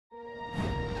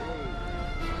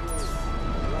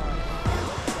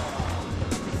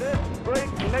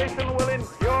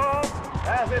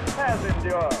it has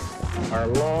endured. Our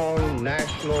long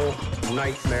national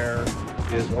nightmare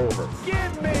is over.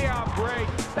 Give me a break.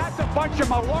 That's a bunch of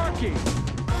malarkey.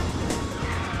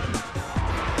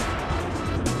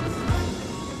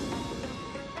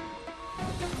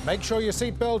 Make sure your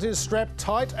seatbelt is strapped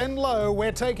tight and low.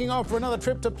 We're taking off for another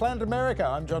trip to Planet America.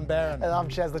 I'm John Barron. And I'm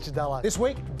Chaz Licciardello. This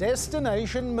week,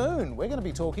 Destination Moon. We're going to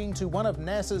be talking to one of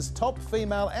NASA's top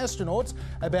female astronauts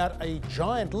about a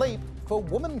giant leap for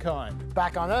womankind.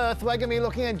 Back on Earth, we're going to be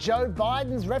looking at Joe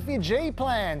Biden's refugee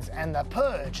plans and the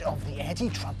purge of the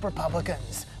anti-Trump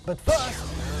Republicans. But first...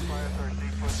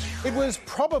 It was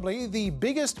probably the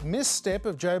biggest misstep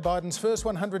of Joe Biden's first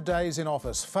 100 days in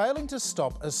office, failing to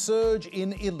stop a surge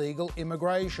in illegal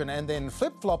immigration and then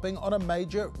flip-flopping on a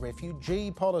major refugee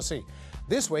policy.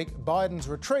 This week, Biden's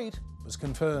retreat was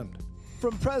confirmed.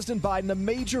 From President Biden, a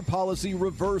major policy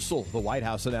reversal. The White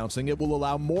House announcing it will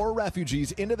allow more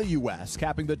refugees into the U.S.,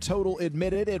 capping the total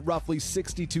admitted at roughly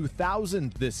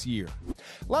 62,000 this year.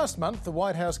 Last month, the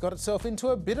White House got itself into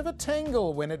a bit of a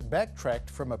tangle when it backtracked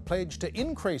from a pledge to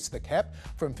increase the cap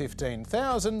from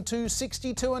 15,000 to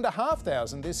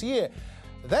 62,500 this year.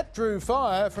 That drew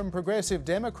fire from progressive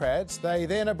Democrats. They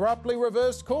then abruptly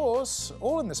reversed course,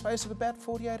 all in the space of about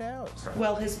 48 hours.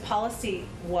 Well, his policy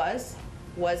was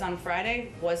on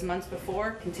Friday, was months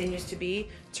before, continues to be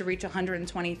to reach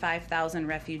 125,000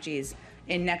 refugees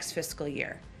in next fiscal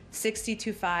year.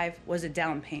 62.5 was a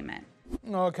down payment.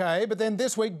 Okay, but then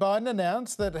this week Biden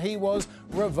announced that he was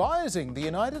revising the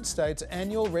United States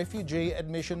annual refugee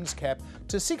admissions cap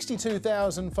to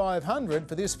 62,500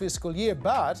 for this fiscal year,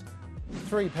 but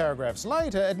 3 paragraphs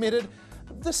later admitted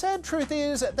the sad truth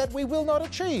is that we will not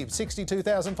achieve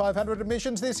 62,500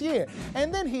 admissions this year.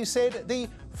 And then he said the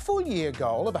full year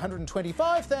goal of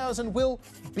 125,000 will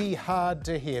be hard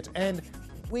to hit and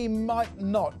we might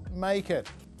not make it.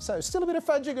 So still a bit of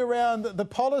fudging around the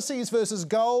policies versus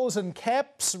goals and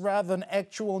caps rather than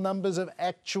actual numbers of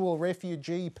actual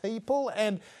refugee people.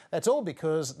 And that's all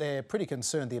because they're pretty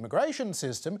concerned the immigration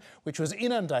system, which was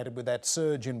inundated with that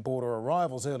surge in border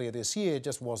arrivals earlier this year,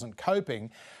 just wasn't coping.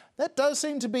 That does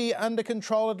seem to be under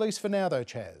control, at least for now, though,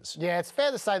 Chaz. Yeah, it's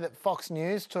fair to say that Fox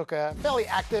News took a fairly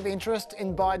active interest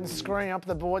in Biden screwing up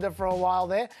the border for a while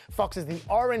there. Fox is the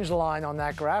orange line on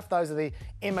that graph. Those are the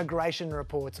immigration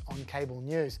reports on cable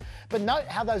news. But note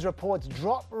how those reports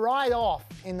drop right off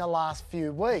in the last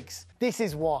few weeks. This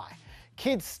is why.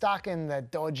 Kids stuck in the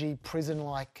dodgy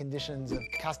prison-like conditions of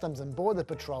Customs and Border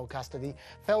Patrol custody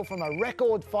fell from a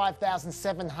record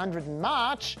 5,700 in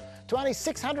March to only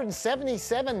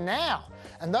 677 now.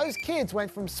 And those kids went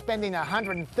from spending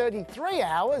 133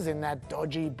 hours in that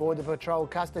dodgy Border Patrol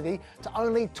custody to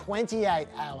only 28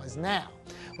 hours now.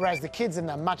 Whereas the kids in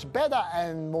the much better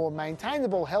and more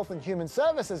maintainable Health and Human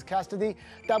Services custody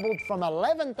doubled from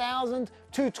 11,000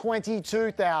 to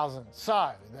 22,000.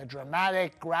 So the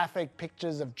dramatic, graphic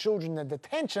pictures of children in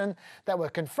detention that were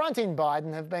confronting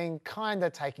Biden have been kind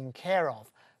of taken care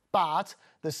of. But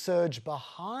the surge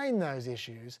behind those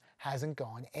issues hasn't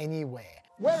gone anywhere.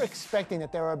 We're expecting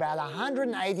that there are about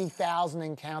 180,000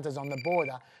 encounters on the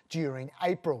border during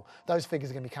April. Those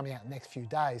figures are going to be coming out in the next few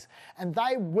days, and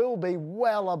they will be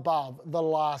well above the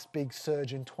last big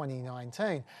surge in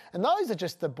 2019. And those are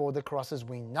just the border crossers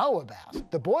we know about.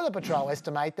 The Border Patrol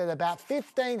estimate that about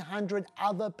 1,500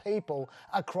 other people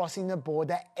are crossing the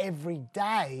border every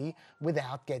day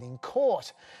without getting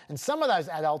caught. And some of those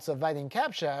adults evading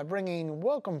capture are bringing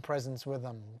welcome presents with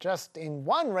them. Just in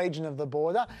one region of the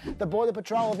Border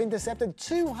Patrol have intercepted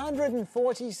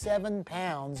 247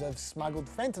 pounds of smuggled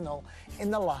fentanyl in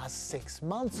the last 6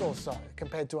 months or so,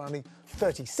 compared to only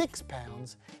 36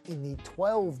 pounds in the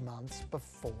 12 months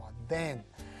before then.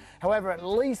 However, at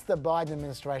least the Biden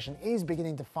administration is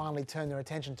beginning to finally turn their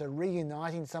attention to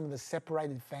reuniting some of the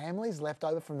separated families left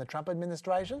over from the Trump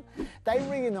administration. They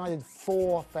reunited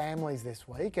 4 families this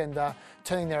week and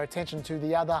turning their attention to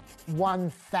the other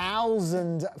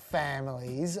 1,000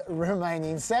 families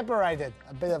remaining separated.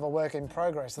 A bit of a work in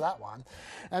progress, that one.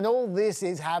 And all this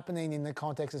is happening in the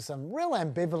context of some real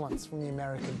ambivalence from the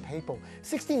American people.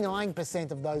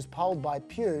 69% of those polled by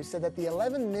Pew said that the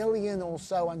 11 million or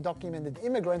so undocumented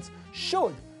immigrants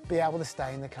should be able to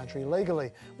stay in the country legally,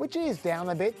 which is down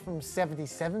a bit from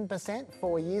 77%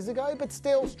 4 years ago, but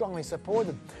still strongly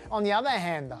supported. On the other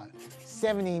hand, though,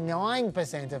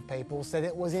 79% of people said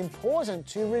it was important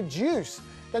to reduce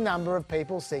the number of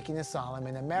people seeking asylum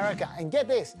in America. And get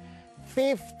this,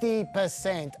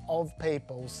 50% of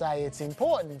people say it's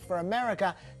important for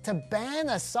America to ban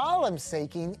asylum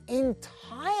seeking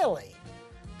entirely.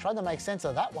 Try to make sense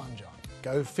of that one, John.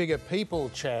 Go figure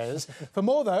people, Chaz. For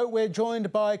more, though, we're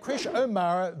joined by Krish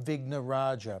Omara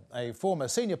Vignaraja, a former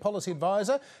senior policy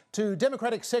advisor to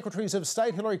Democratic Secretaries of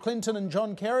State Hillary Clinton and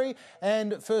John Kerry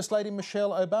and First Lady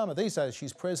Michelle Obama. These days,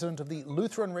 she's president of the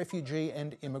Lutheran Refugee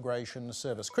and Immigration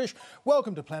Service. Krish,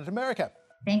 welcome to Planet America.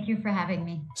 Thank you for having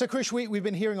me. So, Krish, we've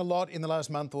been hearing a lot in the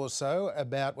last month or so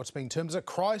about what's being termed as a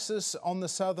crisis on the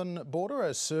southern border,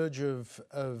 a surge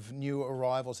of new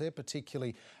arrivals there,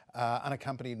 particularly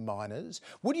unaccompanied minors.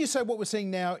 Would you say what we're seeing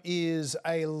now is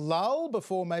a lull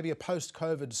before maybe a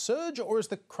post-COVID surge, or has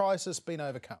the crisis been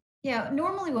overcome? Yeah,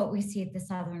 normally what we see at the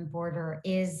southern border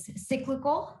is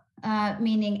cyclical,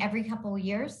 meaning every couple of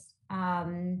years.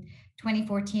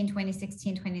 2014,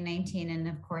 2016, 2019, and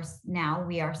of course now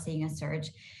we are seeing a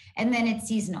surge. And then it's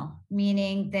seasonal,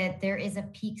 meaning that there is a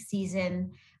peak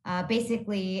season.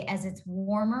 Basically, as it's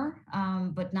warmer,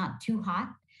 but not too hot,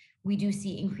 we do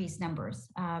see increased numbers.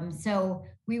 So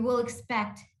we will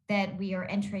expect that we are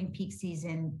entering peak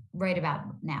season right about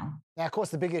now. Now, of course,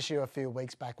 the big issue a few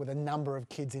weeks back with a number of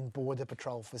kids in Border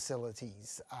Patrol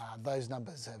facilities. Those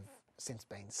numbers have since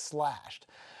been slashed.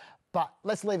 But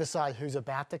let's leave aside who's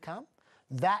about to come.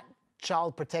 That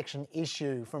child protection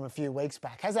issue from a few weeks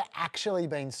back, has it actually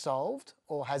been solved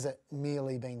or has it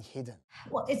merely been hidden?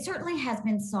 Well, it certainly has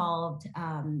been solved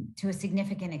to a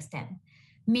significant extent,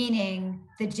 meaning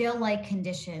the jail-like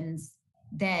conditions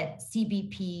that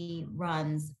CBP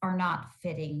runs are not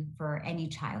fitting for any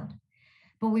child.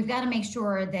 But we've got to make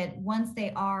sure that once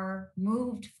they are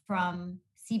moved from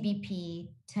CBP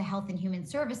to Health and Human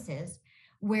Services,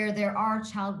 where there are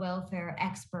child welfare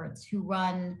experts who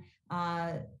run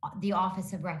the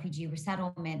Office of Refugee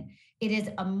Resettlement, it is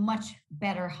a much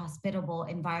better hospitable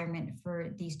environment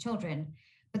for these children.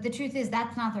 But the truth is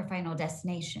that's not their final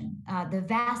destination. The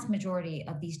vast majority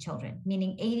of these children,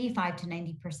 meaning 85 to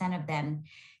 90% of them,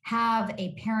 have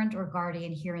a parent or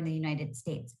guardian here in the United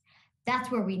States.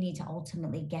 That's where we need to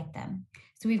ultimately get them.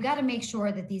 So we've got to make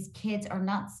sure that these kids are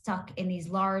not stuck in these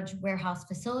large warehouse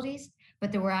facilities,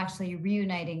 but that we're actually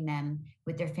reuniting them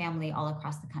with their family all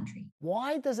across the country.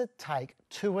 Why does it take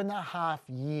 2.5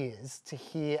 years to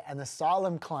hear an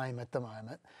asylum claim at the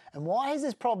moment? And why has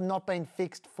this problem not been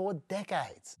fixed for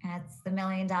decades? That's the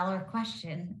million-dollar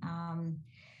question.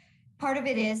 Part of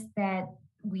it is that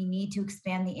we need to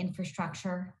expand the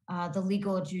infrastructure, the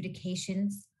legal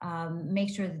adjudications, make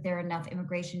sure that there are enough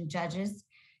immigration judges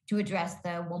to address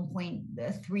the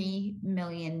 1.3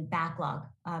 million backlog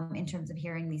in terms of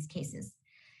hearing these cases.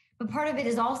 But part of it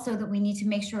is also that we need to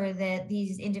make sure that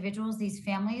these individuals, these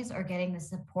families are getting the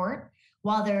support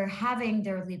while they're having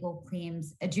their legal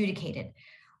claims adjudicated.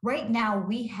 Right now,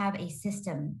 we have a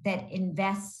system that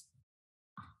invests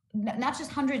not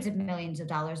just hundreds of millions of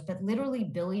dollars, but literally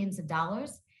billions of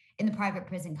dollars in the private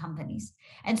prison companies.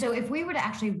 And so if we were to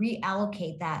actually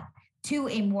reallocate that to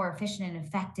a more efficient and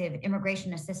effective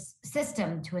immigration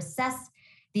system to assess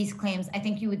these claims, I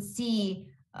think you would see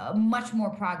much more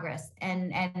progress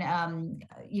and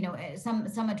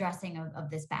some addressing of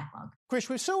this backlog. Krish,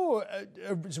 we saw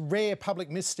a rare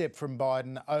public misstep from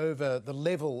Biden over the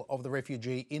level of the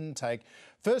refugee intake.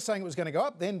 First saying it was going to go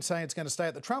up, then saying it's going to stay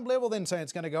at the Trump level, then saying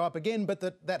it's going to go up again, but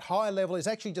that high level is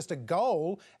actually just a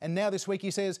goal. And now this week he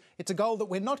says it's a goal that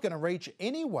we're not going to reach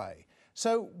anyway.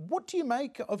 So what do you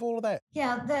make of all of that?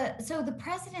 Yeah, so the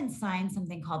president signed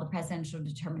something called the presidential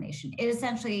determination. It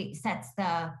essentially sets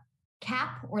the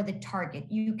cap or the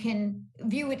target. You can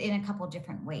view it in a couple of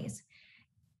different ways.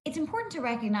 It's important to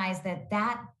recognize that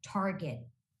that target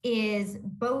is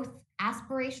both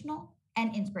aspirational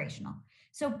and inspirational.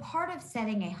 So part of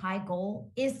setting a high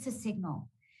goal is to signal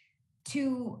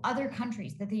to other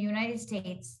countries that the United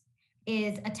States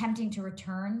is attempting to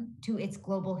return to its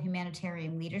global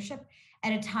humanitarian leadership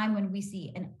at a time when we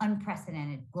see an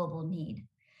unprecedented global need.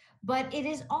 But it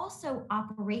is also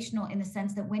operational in the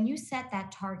sense that when you set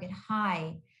that target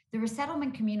high, the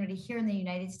resettlement community here in the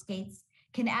United States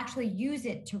can actually use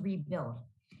it to rebuild.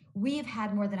 We have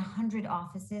had more than 100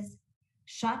 offices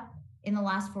shut in the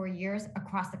last 4 years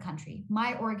across the country.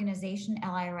 My organization,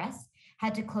 LIRS,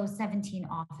 had to close 17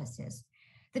 offices.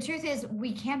 The truth is,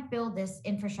 we can't build this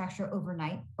infrastructure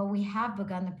overnight, but we have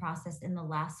begun the process in the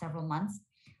last several months.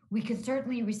 We could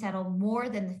certainly resettle more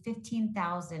than the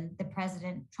 15,000 that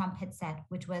President Trump had set,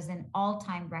 which was an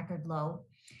all-time record low.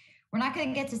 We're not going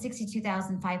to get to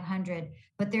 62,500,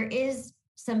 but there is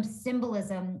some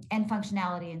symbolism and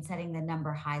functionality in setting the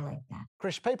number high like that.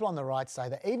 Krish, people on the right say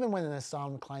that even when an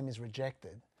asylum claim is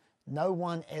rejected, no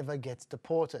one ever gets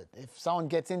deported. If someone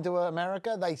gets into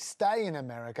America, they stay in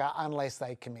America unless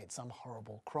they commit some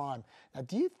horrible crime. Now,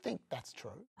 do you think that's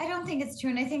true? I don't think it's true,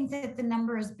 and I think that the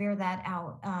numbers bear that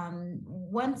out.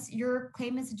 Once your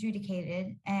claim is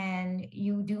adjudicated and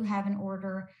you do have an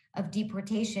order of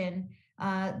deportation,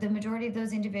 the majority of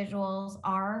those individuals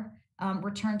are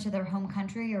returned to their home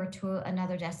country or to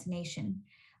another destination.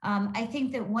 I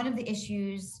think that one of the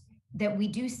issues that we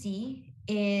do see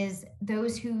is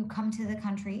those who come to the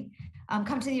country,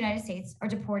 come to the United States, are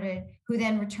deported, who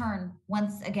then return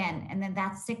once again, and then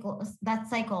that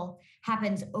cycle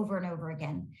happens over and over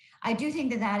again. I do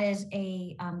think that that is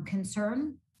a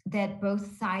concern that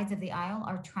both sides of the aisle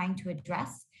are trying to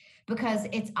address, because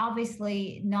it's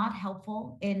obviously not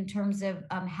helpful in terms of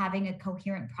having a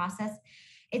coherent process.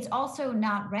 It's also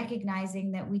not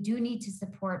recognizing that we do need to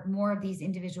support more of these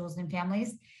individuals and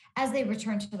families as they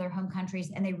return to their home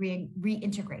countries and they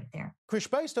reintegrate there.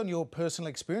 Krish, based on your personal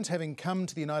experience, having come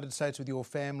to the United States with your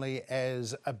family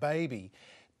as a baby,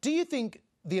 do you think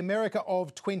the America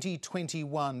of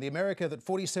 2021, the America that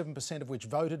 47% of which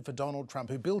voted for Donald Trump,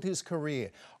 who built his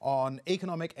career on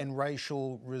economic and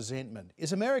racial resentment,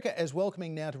 is America as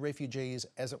welcoming now to refugees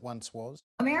as it once was?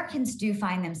 Americans do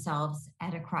find themselves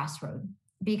at a crossroad,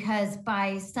 because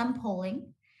by some polling,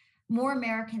 more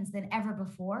Americans than ever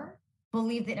before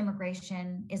believe that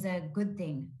immigration is a good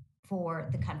thing for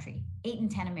the country, 8 in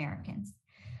 10 Americans.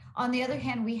 On the other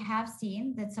hand, we have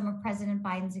seen that some of President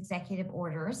Biden's executive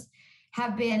orders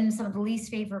have been some of the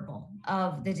least favorable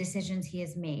of the decisions he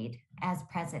has made as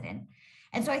president.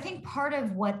 And so I think part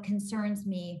of what concerns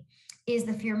me is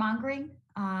the fear-mongering,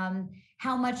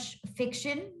 how much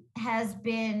fiction has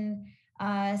been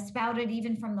spouted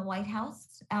even from the White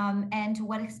House, and to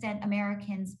what extent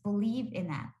Americans believe in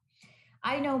that.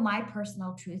 I know my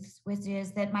personal truths, which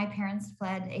is that my parents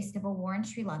fled a civil war in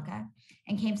Sri Lanka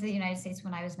and came to the United States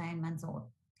when I was 9 months old.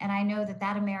 And I know that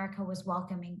that America was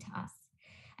welcoming to us.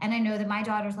 And I know that my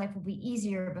daughter's life will be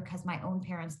easier because my own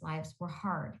parents' lives were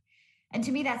hard. And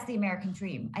to me, that's the American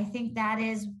dream. I think that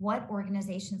is what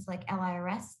organizations like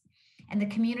LIRS and the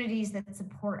communities that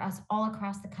support us all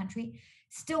across the country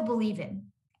still believe in.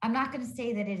 I'm not going to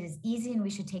say that it is easy and we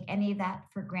should take any of that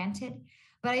for granted,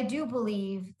 but I do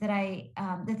believe that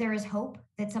that there is hope,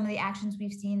 that some of the actions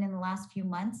we've seen in the last few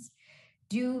months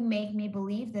do make me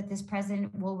believe that this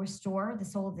president will restore the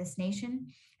soul of this nation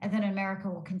and that America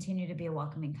will continue to be a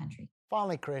welcoming country.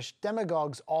 Finally, Krish,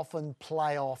 demagogues often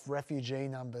play off refugee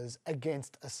numbers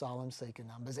against asylum seeker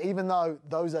numbers. Even though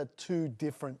those are two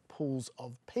different pools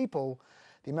of people,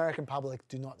 the American public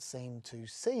do not seem to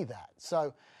see that.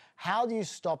 So how do you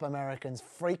stop Americans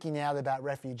freaking out about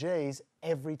refugees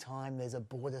every time there's a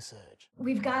border surge?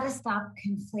 We've got to stop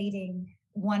conflating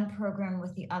one program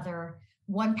with the other,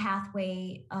 one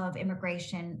pathway of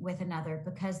immigration with another,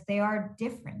 because they are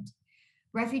different.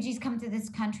 Refugees come to this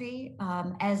country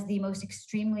as the most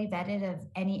extremely vetted of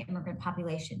any immigrant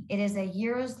population. It is a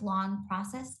years-long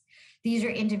process. These are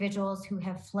individuals who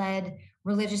have fled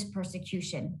religious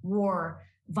persecution, war,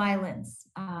 violence,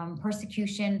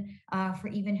 persecution for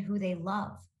even who they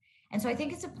love. And so I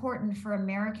think it's important for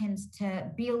Americans to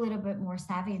be a little bit more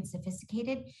savvy and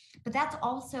sophisticated, but that's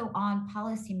also on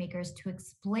policymakers to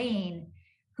explain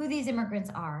who these immigrants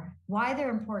are, why they're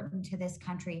important to this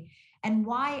country, and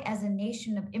why, as a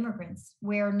nation of immigrants,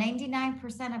 where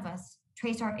 99% of us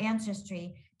trace our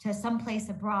ancestry to someplace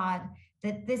abroad,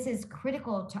 that this is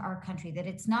critical to our country, that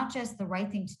it's not just the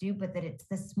right thing to do, but that it's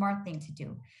the smart thing to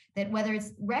do. That whether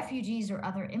it's refugees or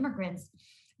other immigrants,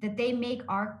 that they make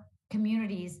our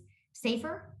communities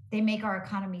safer, they make our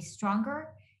economy stronger,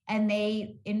 and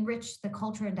they enrich the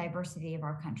culture and diversity of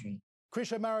our country.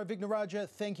 Krish Amara-Vignarajah,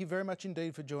 thank you very much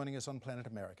indeed for joining us on Planet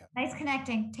America. Nice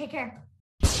connecting. Take care.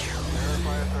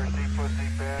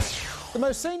 The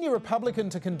most senior Republican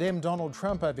to condemn Donald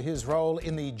Trump over his role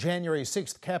in the January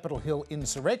 6th Capitol Hill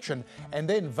insurrection and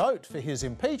then vote for his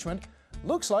impeachment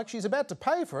looks like she's about to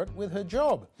pay for it with her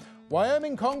job.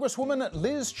 Wyoming Congresswoman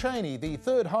Liz Cheney, the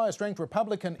third highest ranked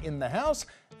Republican in the House,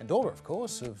 and daughter, of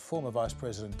course, of former Vice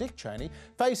President Dick Cheney,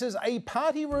 faces a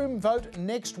party room vote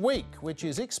next week, which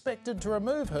is expected to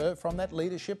remove her from that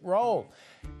leadership role.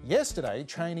 Yesterday,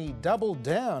 Cheney doubled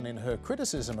down in her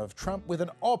criticism of Trump with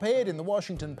an op-ed in the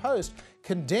Washington Post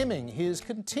condemning his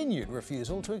continued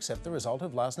refusal to accept the result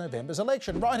of last November's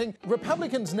election, writing,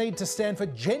 "Republicans need to stand for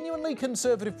genuinely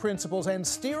conservative principles and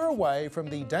steer away from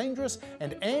the dangerous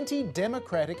and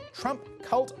anti-democratic Trump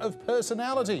cult of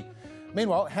personality."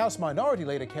 Meanwhile, House Minority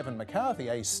Leader Kevin McCarthy,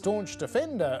 a staunch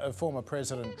defender of former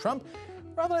President Trump,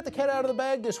 rather let the cat out of the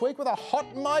bag this week with a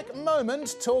hot mic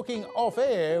moment talking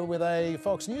off-air with a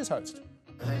Fox News host.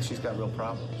 I think she's got real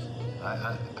problems.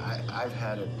 I've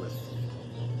had it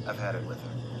with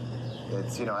her.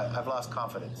 It's, you know, I've lost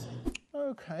confidence.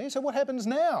 Okay, so what happens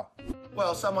now?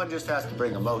 Well, someone just has to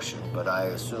bring emotion, but I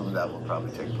assume that will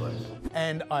probably take place.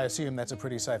 And I assume that's a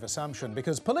pretty safe assumption,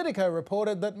 because Politico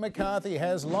reported that McCarthy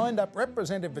has lined up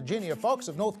Representative Virginia Foxx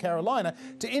of North Carolina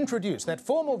to introduce that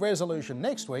formal resolution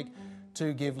next week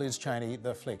to give Liz Cheney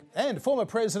the flick. And former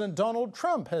President Donald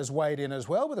Trump has weighed in as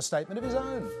well with a statement of his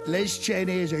own. Liz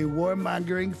Cheney is a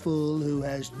warmongering fool who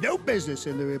has no business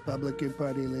in the Republican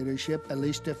Party leadership.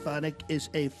 Elise Stefanik is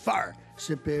a far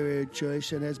superior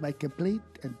choice and has my complete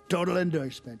and total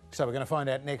endorsement. So we're going to find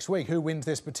out next week who wins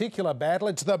this particular battle.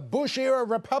 It's the Bush-era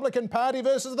Republican Party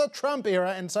versus the Trump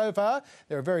era, and so far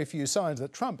there are very few signs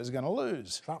that Trump is going to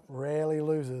lose. Trump rarely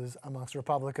loses amongst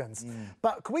Republicans.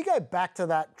 But can we go back to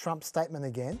that Trump statement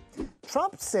again?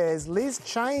 Trump says Liz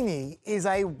Cheney is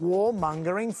a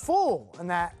warmongering fool and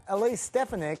that Elise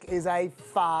Stefanik is a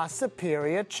far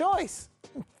superior choice.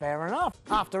 Fair enough.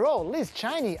 After all, Liz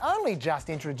Cheney only just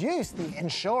introduced the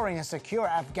Ensuring a Secure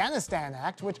Afghanistan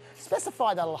Act, which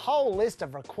specified a whole list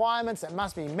of requirements that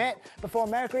must be met before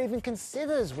America even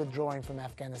considers withdrawing from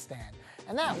Afghanistan.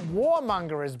 And that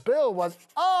warmonger's bill was,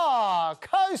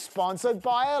 co-sponsored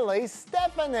by Elise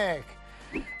Stefanik.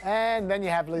 And then you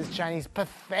have Liz Cheney's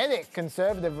pathetic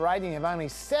Conservative rating of only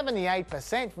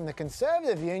 78% from the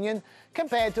Conservative Union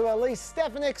compared to Elise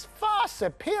Stefanik's far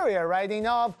superior rating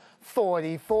of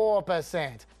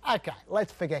 44%. Okay,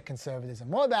 let's forget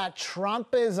conservatism. What about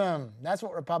Trumpism? That's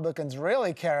what Republicans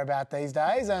really care about these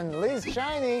days, and Liz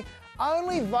Cheney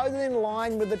only voted in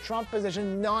line with the Trump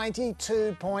position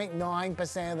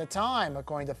 92.9% of the time,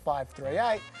 according to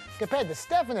 538, compared to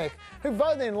Stefanik, who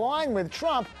voted in line with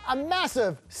Trump a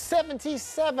massive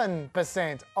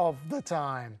 77% of the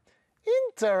time.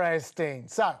 Interesting.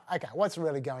 So, okay, what's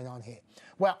really going on here?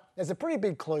 Well, there's a pretty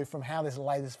big clue from how this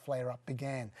latest flare-up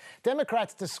began.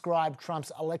 Democrats described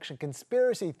Trump's election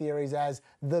conspiracy theories as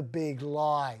the big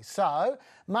lie. So,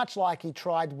 much like he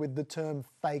tried with the term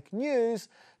fake news,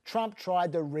 Trump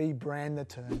tried to rebrand the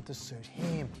term to suit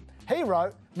him. He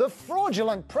wrote, "The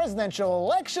fraudulent presidential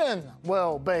election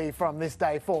will be from this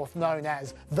day forth known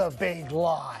as the big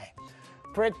lie."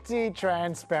 Pretty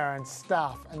transparent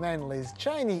stuff. And then Liz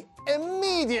Cheney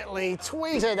immediately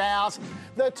tweeted out,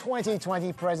 "The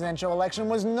 2020 presidential election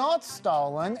was not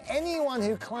stolen. Anyone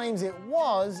who claims it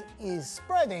was is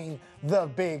spreading the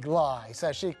big lie."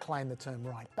 So she claimed the term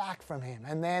right back from him.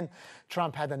 And then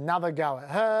Trump had another go at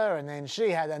her, and then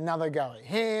she had another go at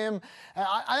him.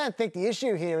 I don't think the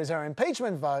issue here is her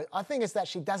impeachment vote. I think it's that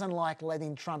she doesn't like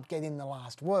letting Trump get in the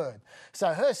last word.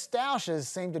 So her stoushes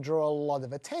seem to draw a lot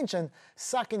of attention,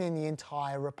 sucking in the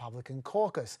entire Republican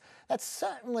caucus. That's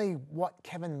certainly what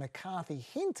Kevin McCarthy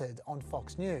hinted on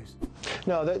Fox News.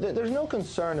 No, there's no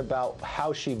concern about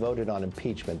how she voted on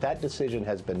impeachment. That decision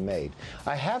has been made.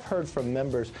 I have heard from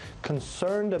members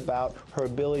concerned about her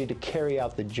ability to carry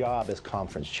out the job as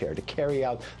conference chair, to carry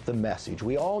out the message.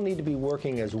 We all need to be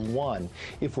working as one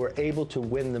if we're able to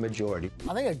win the majority.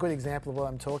 I think a good example of what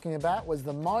I'm talking about was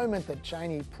the moment that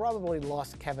Cheney probably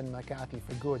lost Kevin McCarthy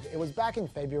for good. It was back in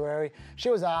February. She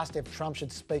was asked if Trump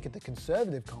should speak at the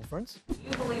Conservative conference. Do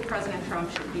you believe President Trump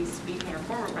should be speaking, or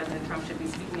former President Trump should be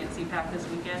speaking at CPAC this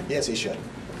weekend? Yes, he should.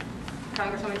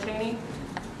 Congresswoman Cheney?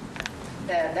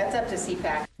 That's up to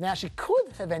CPAC. Now, she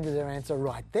could have ended her answer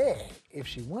right there if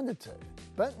she wanted to.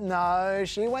 But no,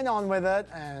 she went on with it,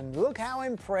 and look how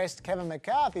impressed Kevin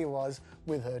McCarthy was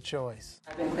with her choice.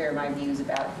 I've been clear in my views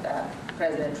about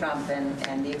President Trump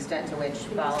and the extent to which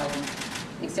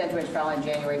following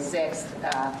January 6th,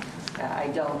 I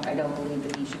don't believe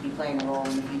that he should be playing a role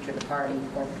in the future of the party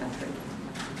or the country.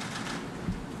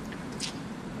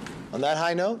 On that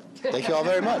high note, thank you all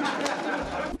very much.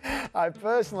 I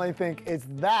personally think it's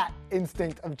that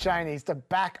instinct of Cheney's to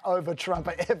back over Trump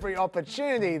at every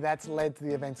opportunity that's led to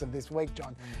the events of this week,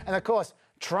 John. And of course,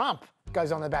 Trump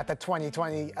goes on about the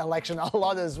 2020 election a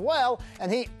lot as well, and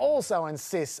he also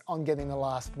insists on getting the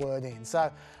last word in.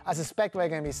 So I suspect we're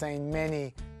going to be seeing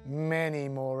many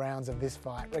more rounds of this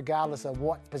fight, regardless of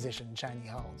what position Cheney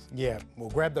holds. Yeah, well,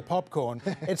 grab the popcorn.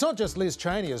 It's not just Liz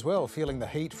Cheney as well feeling the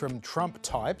heat from Trump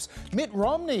types. Mitt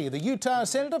Romney, the Utah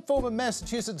senator, former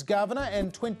Massachusetts governor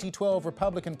and 2012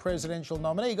 Republican presidential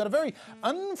nominee, got a very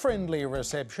unfriendly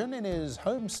reception in his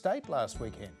home state last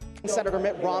weekend. Senator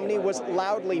Mitt Romney was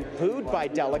loudly booed by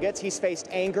delegates. He's faced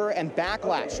anger and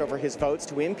backlash over his votes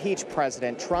to impeach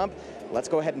President Trump. Let's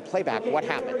go ahead and play back what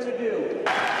happened.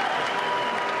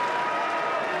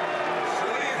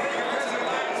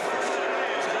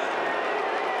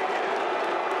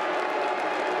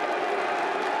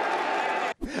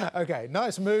 Okay,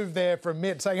 nice move there from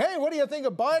Mitt saying, hey, what do you think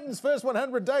of Biden's first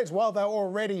 100 days? While they're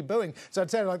already booing. So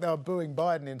it sounded like they were booing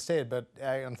Biden instead, but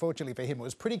unfortunately for him, it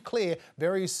was pretty clear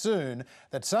very soon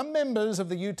that some members of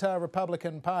the Utah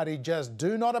Republican Party just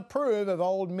do not approve of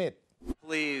old Mitt.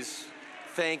 Please,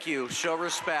 thank you, show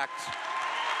respect.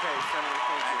 Okay, Senator,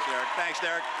 thank you. Thanks, Derek. Thanks,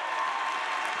 Derek.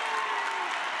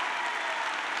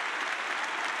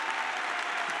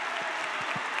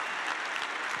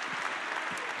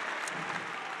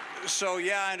 So,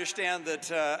 yeah, I understand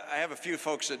that I have a few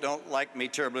folks that don't like me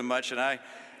terribly much, and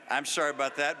I'm sorry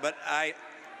about that, but I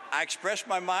express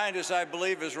my mind as I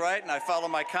believe is right, and I follow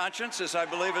my conscience as I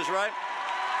believe is right.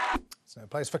 There's no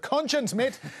place for conscience,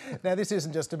 Mitt. Now, this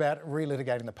isn't just about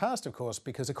relitigating the past, of course,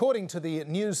 because according to the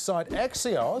news site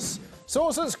Axios,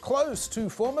 sources close to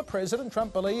former President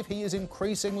Trump believe he is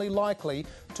increasingly likely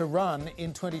to run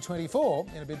in 2024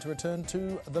 in a bid to return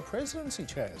to the presidency,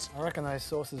 Chaz. I reckon those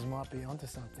sources might be onto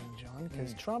something, John,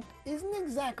 because Trump isn't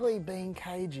exactly being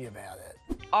cagey about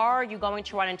it. Are you going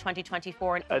to run in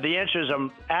 2024? The answer is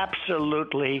I'm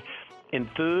absolutely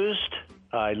enthused.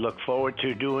 I look forward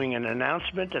to doing an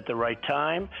announcement at the right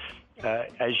time.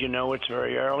 As you know, it's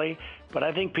very early, but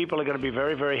I think people are going to be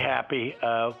very, very happy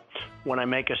when I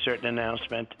make a certain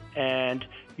announcement. And,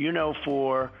 you know,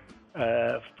 for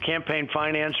campaign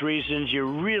finance reasons, you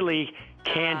really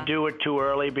can't do it too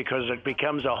early because it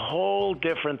becomes a whole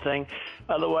different thing.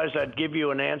 Otherwise, I'd give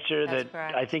you an answer that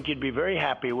I think you'd be very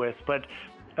happy with. But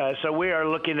so we are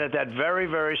looking at that very,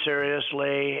 very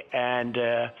seriously, and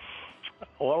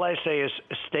all I say is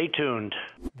stay tuned.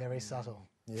 Very subtle.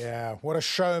 Yeah, what a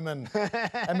showman.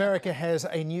 America has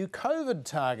a new COVID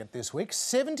target this week.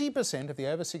 70% of the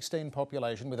over 16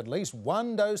 population with at least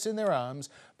one dose in their arms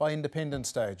by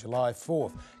Independence Day, July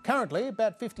 4th. Currently,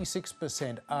 about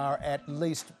 56% are at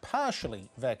least partially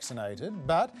vaccinated,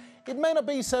 but it may not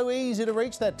be so easy to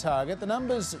reach that target. The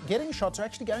numbers getting shots are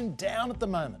actually going down at the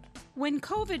moment. When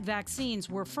COVID vaccines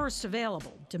were first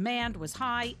available, demand was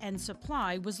high and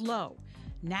supply was low.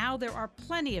 Now there are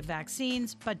plenty of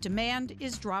vaccines, but demand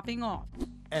is dropping off.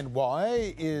 And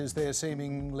why is there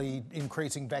seemingly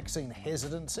increasing vaccine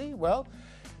hesitancy? Well,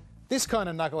 this kind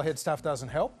of knucklehead stuff doesn't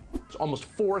help. It's almost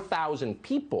 4,000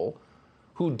 people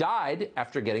who died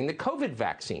after getting the COVID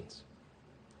vaccines.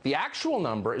 The actual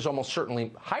number is almost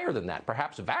certainly higher than that,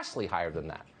 perhaps vastly higher than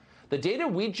that. The data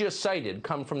we just cited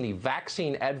come from the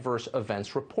Vaccine Adverse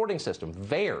Events Reporting System,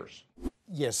 VAERS.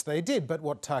 Yes, they did, but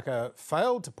what Tucker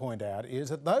failed to point out is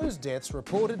that those deaths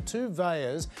reported to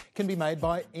VAERS can be made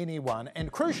by anyone, and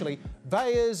crucially,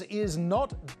 VAERS is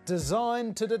not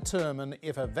designed to determine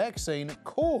if a vaccine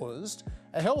caused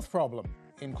a health problem,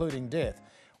 including death.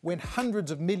 When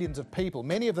hundreds of millions of people,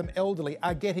 many of them elderly,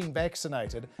 are getting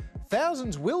vaccinated,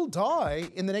 thousands will die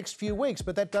in the next few weeks,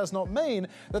 but that does not mean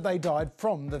that they died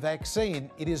from the vaccine.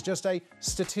 It is just a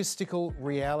statistical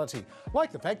reality.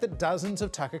 Like the fact that dozens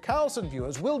of Tucker Carlson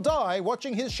viewers will die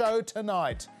watching his show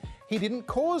tonight. He didn't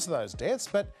cause those deaths,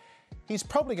 but he's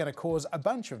probably going to cause a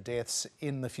bunch of deaths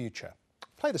in the future.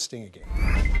 Play the sting again.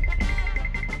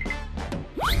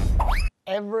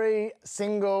 Every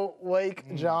single week,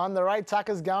 John. The rate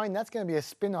Tucker's going, that's going to be a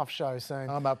spin-off show soon.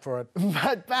 I'm up for it.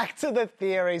 But back to the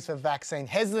theories for vaccine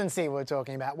hesitancy we're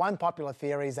talking about. One popular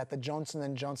theory is that the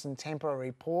Johnson & Johnson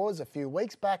temporary pause a few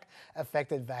weeks back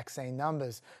affected vaccine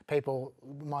numbers. People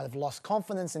might have lost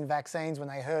confidence in vaccines when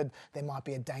they heard there might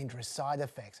be a dangerous side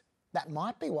effect. That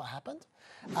might be what happened.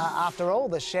 After all,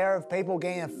 the share of people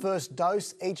getting a first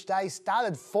dose each day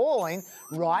started falling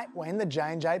right when the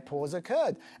J&J pause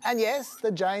occurred. And yes,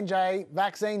 the J&J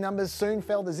vaccine numbers soon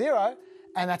fell to zero,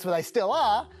 and that's where they still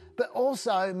are, but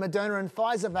also Moderna and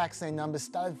Pfizer vaccine numbers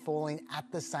started falling at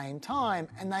the same time,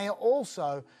 and they are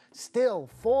also still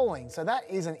falling. So that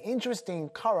is an interesting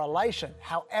correlation.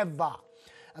 However,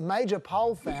 a major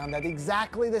poll found that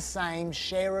exactly the same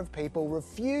share of people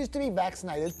refused to be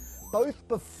vaccinated both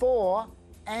before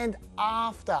and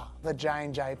after the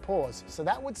J&J pause. So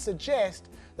that would suggest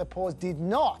the pause did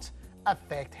not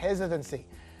affect hesitancy.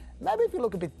 Maybe if you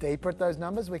look a bit deeper at those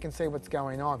numbers, we can see what's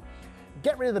going on.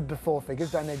 Get rid of the before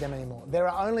figures, don't need them anymore. There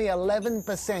are only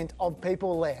 11% of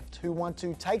people left who want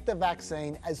to take the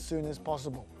vaccine as soon as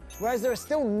possible. Whereas there are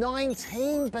still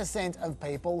 19% of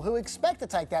people who expect to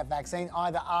take that vaccine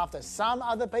either after some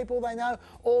other people they know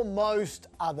or most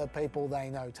other people they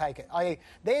know take it. I.e.,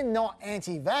 they're not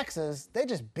anti-vaxxers, they're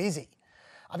just busy.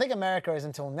 I think America has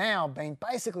until now been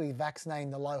basically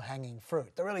vaccinating the low-hanging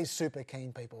fruit, the really super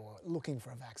keen people looking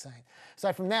for a vaccine.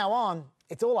 So from now on,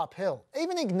 it's all uphill,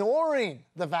 even ignoring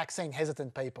the vaccine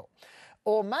hesitant people.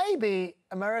 Or maybe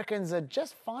Americans are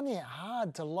just finding it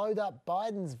hard to load up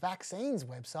Biden's vaccines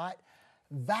website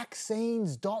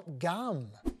vaccines.gum.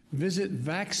 Visit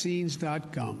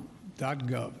vaccines.gov.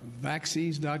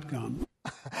 Vaccines.gum.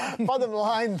 Bottom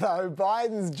line, though,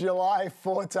 Biden's July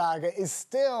 4 target is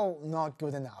still not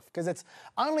good enough because it's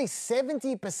only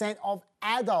 70% of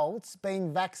adults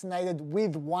being vaccinated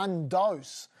with one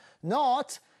dose,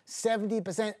 not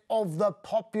 70% of the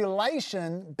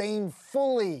population being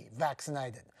fully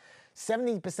vaccinated.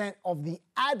 70% of the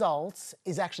adults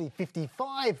is actually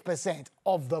 55%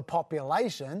 of the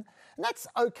population. And that's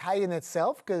okay in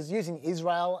itself because using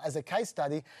Israel as a case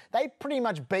study, they pretty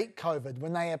much beat COVID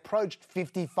when they approached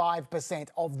 55%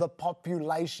 of the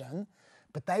population,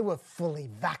 but they were fully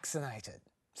vaccinated.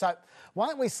 So why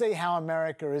don't we see how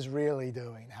America is really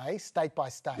doing, hey, state by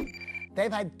state?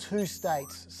 They've had 2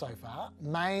 states so far,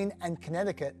 Maine and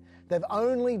Connecticut. They've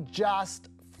only just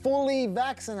fully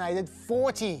vaccinated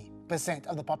 40%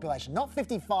 of the population, not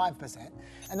 55%.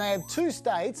 And they have 2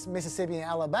 states, Mississippi and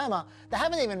Alabama, that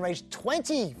haven't even reached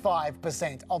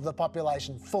 25% of the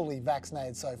population fully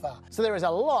vaccinated so far. So there is a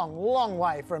long, long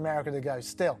way for America to go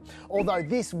still. Although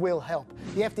this will help.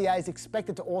 The FDA is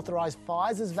expected to authorise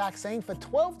Pfizer's vaccine for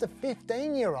 12 to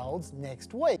 15-year-olds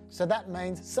next week. So that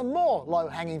means some more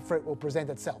low-hanging fruit will present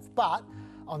itself. But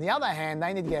on the other hand,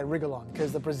 they need to get a wriggle on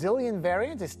because the Brazilian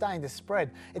variant is starting to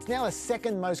spread. It's now the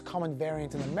 2nd most common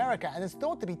variant in America and it's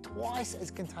thought to be twice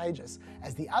as contagious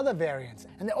as the other variants.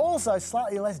 And they're also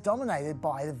slightly less dominated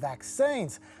by the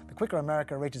vaccines. The quicker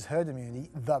America reaches herd immunity,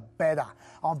 the better.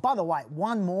 Oh, by the way,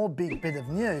 one more big bit of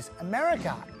news.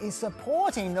 America is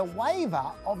supporting the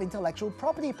waiver of intellectual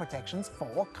property protections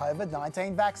for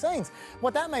COVID-19 vaccines.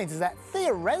 What that means is that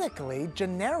theoretically,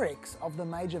 generics of the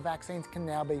major vaccines can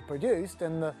now be produced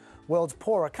and the world's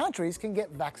poorer countries can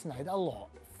get vaccinated a lot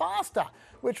faster,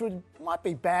 which might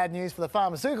be bad news for the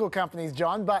pharmaceutical companies,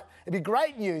 John, but it'd be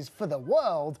great news for the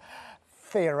world,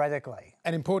 theoretically.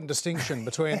 An important distinction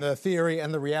between the theory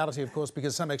and the reality, of course,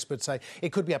 because some experts say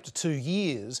it could be up to 2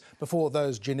 years before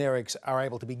those generics are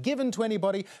able to be given to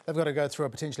anybody. They've got to go through a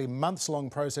potentially months-long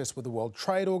process with the World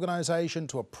Trade Organization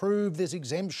to approve this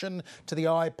exemption to the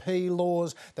IP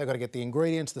laws. They've got to get the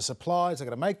ingredients, the supplies, they've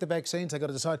got to make the vaccines, they've got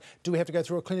to decide, do we have to go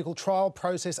through a clinical trial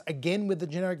process again with the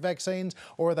generic vaccines,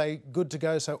 or are they good to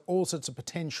go? So all sorts of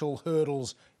potential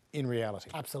hurdles in reality.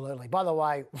 Absolutely. By the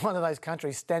way, one of those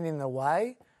countries standing in the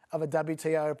way of a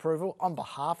WTO approval on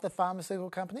behalf of the pharmaceutical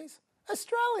companies?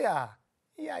 Australia.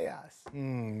 Yes.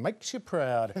 Makes you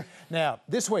proud. Now,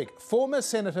 this week, former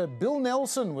Senator Bill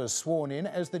Nelson was sworn in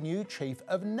as the new chief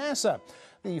of NASA.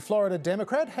 The Florida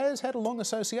Democrat has had a long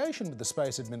association with the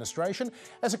Space Administration.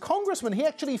 As a congressman, he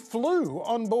actually flew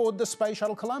on board the Space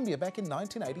Shuttle Columbia back in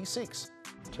 1986.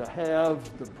 To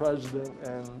have the president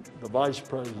and the vice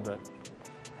president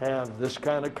have this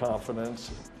kind of confidence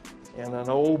in an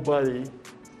old buddy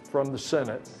from the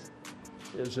Senate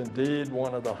is indeed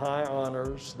one of the high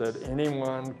honors that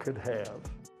anyone could have.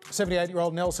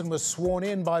 78-year-old Nelson was sworn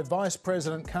in by Vice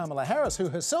President Kamala Harris, who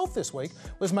herself this week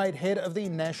was made head of the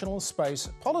National Space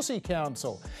Policy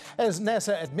Council. As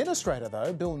NASA administrator,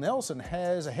 though, Bill Nelson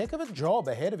has a heck of a job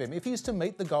ahead of him if he's to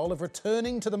meet the goal of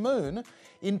returning to the moon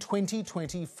in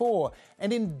 2024.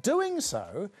 And in doing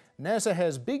so, NASA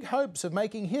has big hopes of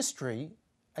making history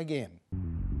again.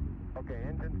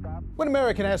 When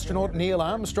American astronaut Neil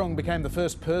Armstrong became the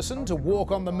first person to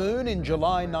walk on the moon in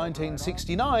July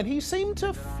 1969, he seemed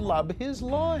to flub his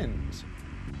lines.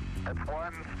 It's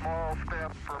one small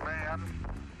step for man,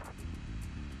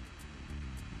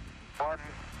 one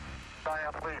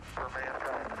giant leap for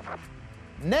mankind.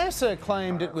 NASA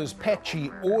claimed it was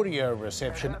patchy audio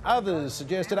reception. Others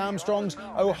suggested Armstrong's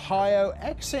Ohio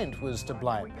accent was to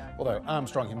blame, although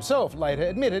Armstrong himself later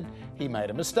admitted he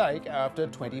made a mistake after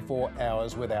 24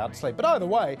 hours without sleep. But either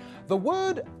way, the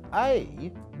word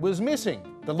 "a" was missing.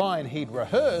 The line he'd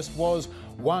rehearsed was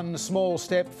 "one small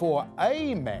step for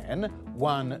a man,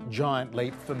 one giant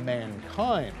leap for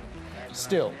mankind."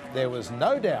 Still, there was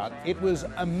no doubt it was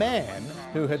a man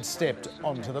who had stepped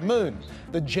onto the moon.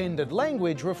 The gendered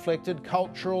language reflected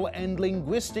cultural and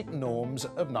linguistic norms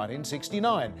of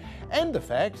 1969, and the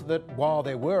fact that while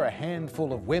there were a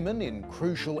handful of women in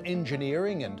crucial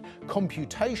engineering and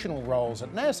computational roles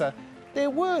at NASA, there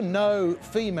were no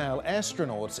female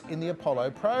astronauts in the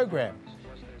Apollo program.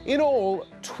 In all,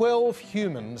 12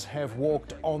 humans have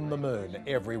walked on the moon,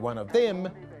 every one of them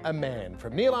a man,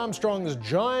 from Neil Armstrong's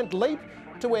giant leap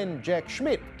to when Jack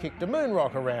Schmitt kicked a moon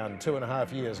rock around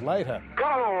 2.5 years later. Go,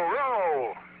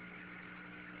 roll!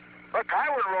 Look, I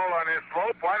would roll on this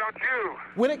slope, why don't you?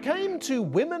 When it came to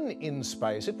women in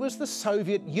space, it was the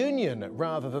Soviet Union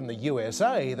rather than the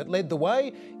USA that led the way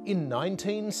in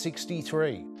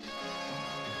 1963.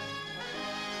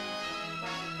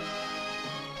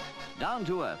 Down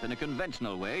to Earth in a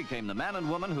conventional way came the man and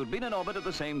woman who'd been in orbit at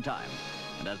the same time.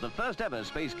 And as the first ever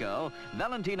space girl,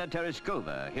 Valentina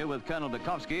Tereshkova, here with Colonel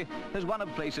Bukovsky, has won a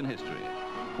place in history.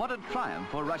 What a triumph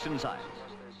for Russian science.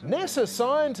 NASA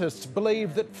scientists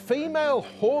believe that female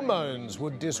hormones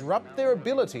would disrupt their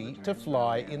ability to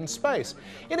fly in space.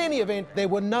 In any event, there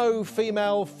were no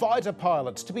female fighter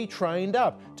pilots to be trained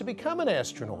up to become an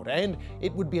astronaut, and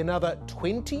it would be another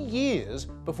 20 years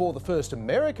before the first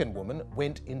American woman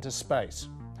went into space.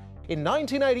 In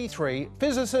 1983,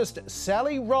 physicist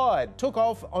Sally Ride took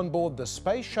off on board the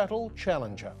Space Shuttle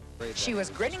Challenger. She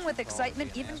was grinning with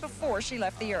excitement even before she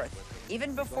left the Earth.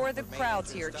 Even before the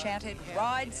crowds here chanted,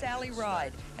 "Ride, Sally,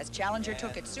 ride," as Challenger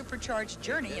took its supercharged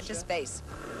journey into space.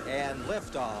 And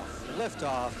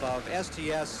liftoff of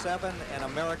STS-7 and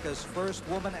America's first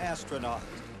woman astronaut.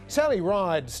 Sally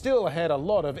Ride still had a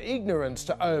lot of ignorance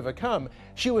to overcome.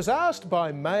 She was asked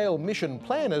by male mission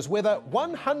planners whether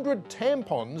 100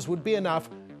 tampons would be enough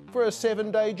for a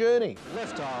 7-day journey.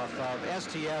 Liftoff of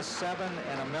STS-7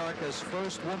 and America's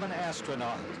first woman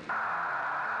astronaut.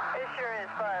 It sure is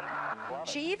fun.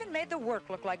 She even made the work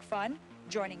look like fun,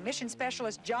 joining mission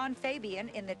specialist John Fabian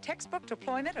in the textbook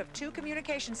deployment of 2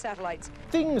 communication satellites.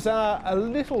 Things are a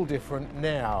little different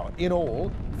now. In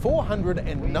all,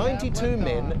 492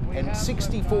 men and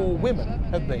 64 women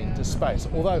have been to space,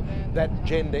 although that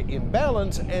gender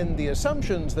imbalance and the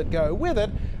assumptions that go with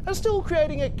it are still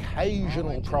creating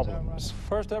occasional problems.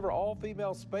 First ever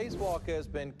all-female spacewalk has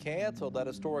been canceled. That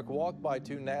historic walk by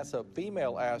 2 NASA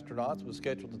female astronauts was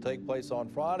scheduled to take place on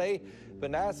Friday,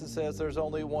 but NASA says there's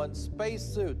only one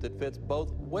spacesuit that fits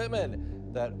both women.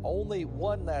 That only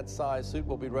one that size suit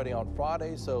will be ready on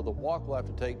Friday, so the walk will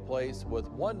have to take place with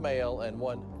 1 male and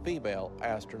 1 female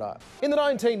astronaut. In the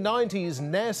 1990s,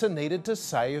 NASA needed to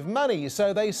save money,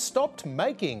 so they stopped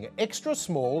making extra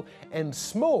small and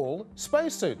small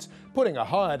spacesuits, putting a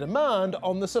higher demand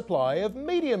on the supply of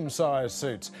medium-sized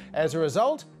suits. As a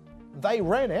result, they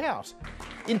ran out.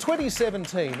 In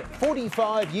 2017,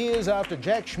 45 years after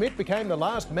Jack Schmitt became the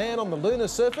last man on the lunar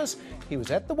surface, he was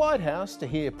at the White House to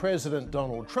hear President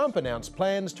Donald Trump announce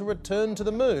plans to return to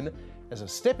the moon as a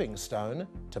stepping stone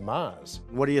to Mars.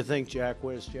 What do you think, Jack?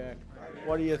 Where's Jack?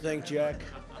 What do you think, Jack?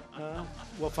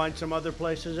 We'll find some other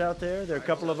places out there. There are a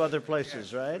couple of other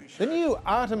places, right? The new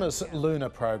Artemis lunar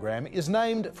program is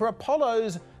named for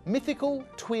Apollo's mythical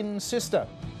twin sister.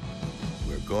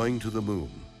 We're going to the moon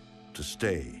to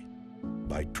stay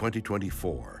by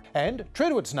 2024. And, true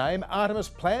to its name, Artemis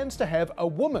plans to have a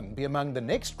woman be among the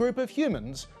next group of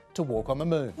humans to walk on the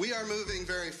moon. We are moving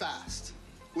very fast.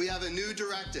 We have a new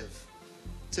directive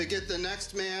to get the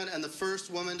next man and the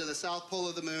first woman to the South Pole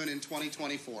of the moon in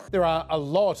 2024. There are a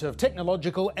lot of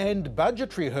technological and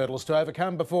budgetary hurdles to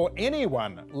overcome before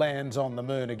anyone lands on the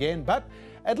moon again, but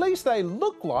at least they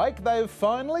look like they've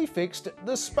finally fixed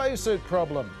the spacesuit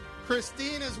problem.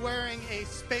 Christine is wearing a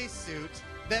spacesuit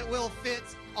that will fit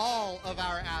all of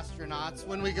our astronauts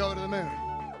when we go to the moon.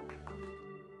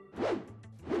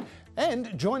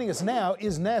 And joining us now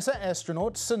is NASA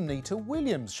astronaut Sunita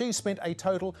Williams. She spent a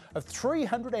total of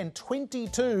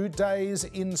 322 days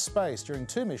in space during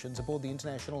 2 missions aboard the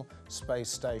International Space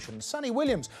Station. Sunny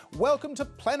Williams, welcome to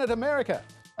Planet America.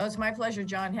 Oh, it's my pleasure,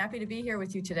 John. Happy to be here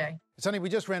with you today. Sunny, we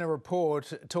just ran a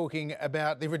report talking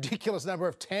about the ridiculous number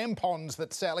of tampons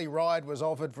that Sally Ride was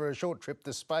offered for a short trip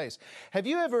to space. Have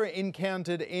you ever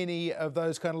encountered any of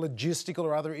those kind of logistical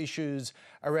or other issues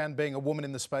around being a woman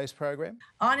in the space program?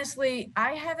 Honestly,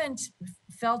 I haven't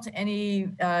felt any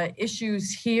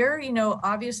issues here. You know,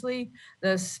 obviously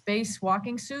the space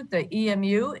walking suit, the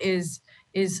EMU, is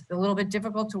a little bit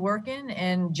difficult to work in,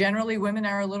 and generally women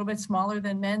are a little bit smaller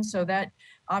than men, so that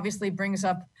obviously brings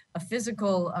up a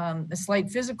slight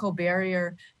physical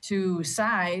barrier to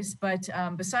size. But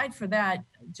beside for that,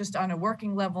 just on a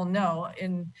working level, no.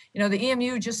 And the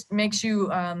EMU just makes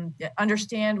you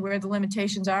understand where the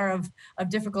limitations are of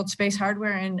difficult space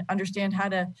hardware and understand how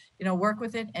to work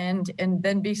with it and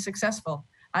then be successful.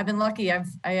 I've been lucky. I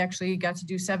actually got to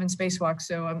do 7 spacewalks,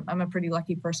 so I'm a pretty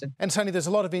lucky person. And Sunny, there's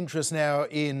a lot of interest now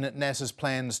in NASA's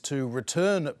plans to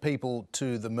return people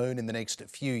to the moon in the next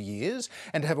few years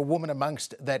and to have a woman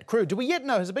amongst that crew. Do we yet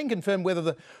know, has it been confirmed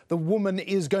whether the woman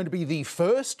is going to be the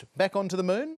first back onto the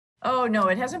moon? Oh, no,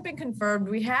 it hasn't been confirmed.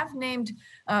 We have named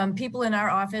people in our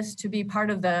office to be part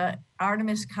of the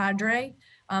Artemis cadre.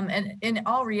 And in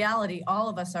all reality, all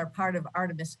of us are part of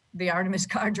the Artemis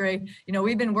cadre.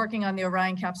 We've been working on the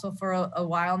Orion capsule for a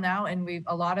while now, and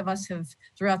a lot of us have,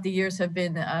 throughout the years, have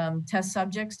been test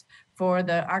subjects for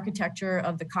the architecture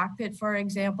of the cockpit, for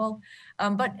example.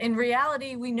 But in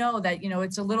reality, we know that,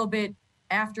 it's a little bit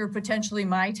after potentially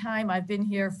my time. I've been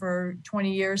here for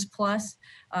 20 years plus.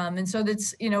 And so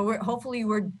that's, hopefully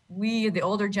we, the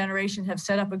older generation, have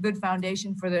set up a good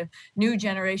foundation for the new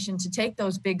generation to take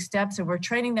those big steps. And we're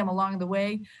training them along the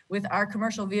way with our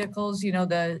commercial vehicles,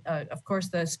 of course,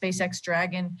 the SpaceX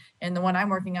Dragon, and the one I'm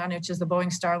working on, which is the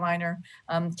Boeing Starliner,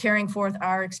 carrying forth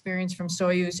our experience from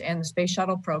Soyuz and the Space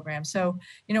Shuttle program. So,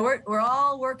 we're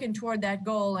all working toward that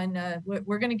goal, and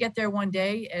we're going to get there one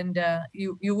day, and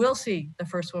you will see the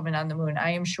first woman on the moon,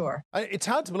 I am sure. It's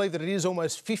hard to believe that it is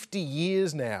almost 50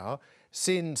 years now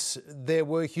since there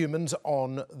were humans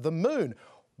on the moon.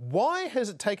 Why has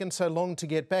it taken so long to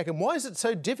get back, and why is it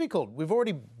so difficult? We've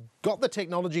already got the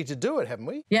technology to do it, haven't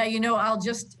we? Yeah, I'll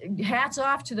just hats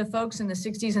off to the folks in the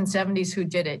 60s and 70s who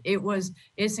did it.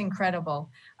 It's incredible.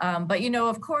 But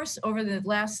of course, over the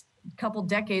last couple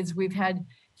decades, we've had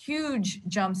huge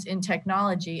jumps in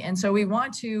technology. And so we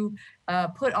want to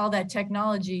put all that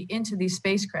technology into these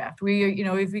spacecraft.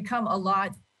 We've become a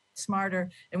lot smarter,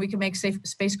 and we can make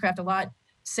spacecraft a lot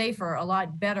safer, a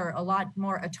lot better, a lot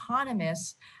more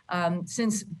autonomous,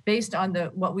 since based on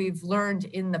what we've learned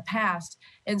in the past.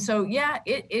 And so, yeah,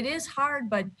 it is hard,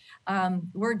 but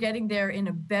we're getting there in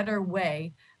a better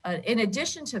way. In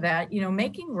addition to that,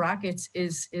 making rockets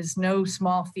is no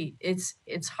small feat.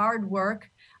 It's hard work.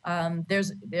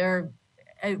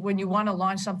 When you want to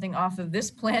launch something off of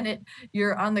this planet,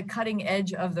 you're on the cutting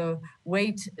edge of the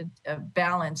weight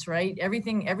balance, right?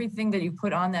 Everything that you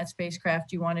put on that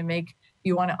spacecraft, you want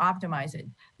to optimize it.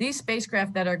 These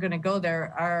spacecraft that are going to go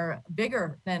there are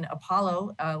bigger than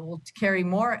Apollo, will carry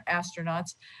more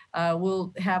astronauts,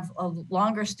 will have a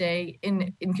longer stay.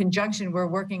 In conjunction, we're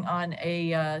working on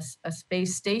a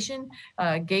space station,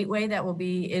 Gateway, that will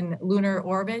be in lunar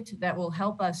orbit, that will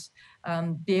help us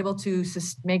be able to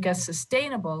make us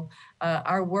sustainable.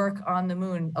 Our work on the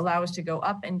moon allow us to go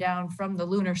up and down from the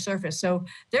lunar surface. So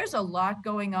there's a lot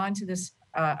going on to this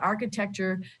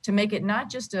architecture to make it not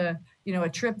just a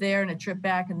trip there and a trip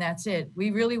back and that's it.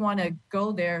 We really want to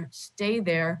go there, stay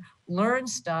there, learn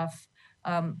stuff,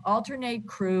 alternate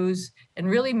crews, and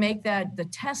really make that the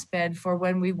test bed for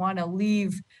when we want to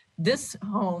leave this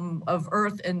home of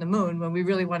Earth and the moon, when we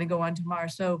really want to go on to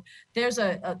Mars. So there's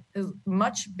a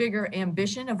much bigger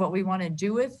ambition of what we want to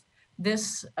do with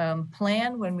this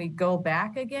plan when we go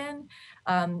back again.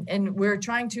 And we're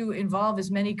trying to involve as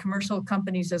many commercial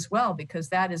companies as well, because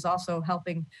that is also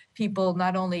helping people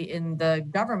not only in the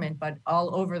government, but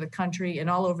all over the country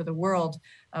and all over the world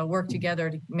work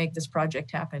together to make this project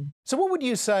happen. So what would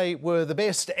you say were the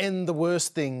best and the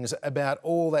worst things about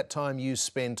all that time you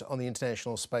spent on the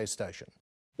International Space Station?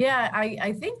 Yeah,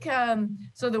 I think,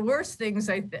 so the worst things,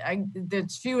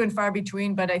 there's few and far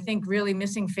between, but I think really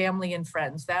missing family and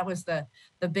friends. That was the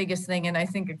biggest thing. And I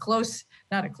think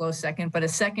not a close second, but a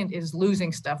second is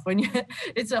losing stuff.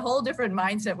 It's a whole different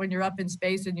mindset when you're up in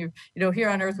space and here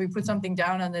on Earth, we put something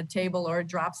down on the table or it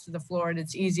drops to the floor and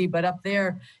it's easy. But up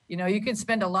there, you can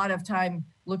spend a lot of time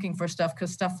looking for stuff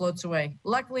because stuff floats away.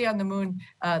 Luckily on the moon,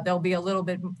 there'll be a little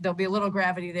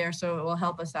gravity there, so it will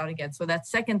help us out again. So that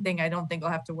second thing, I don't think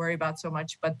I'll have to worry about so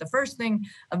much. But the first thing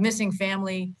of missing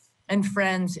family and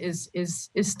friends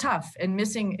is tough, and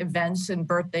missing events and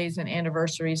birthdays and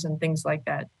anniversaries and things like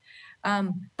that.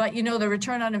 But the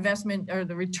return on investment, or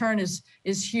the return is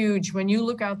huge. When you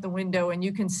look out the window and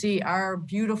you can see our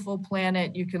beautiful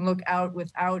planet, you can look out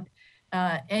without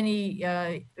any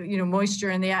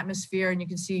moisture in the atmosphere, and you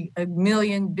can see a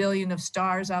million billion of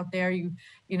stars out there.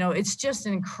 It's just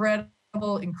an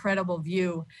incredible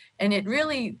view, and it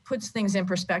really puts things in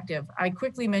perspective. I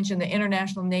quickly mentioned the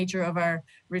international nature of our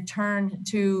return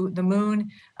to the moon.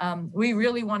 We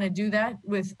really want to do that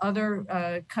with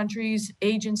other countries,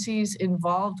 agencies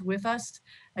involved with us.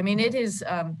 I mean, that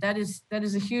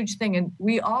is a huge thing, and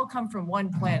we all come from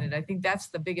one planet. I think that's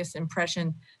the biggest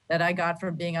impression that I got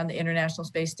from being on the International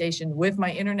Space Station with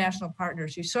my international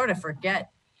partners. You sort of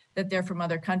forget that they're from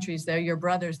other countries. They're your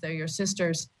brothers, they're your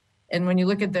sisters. And when you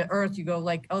look at the Earth, you go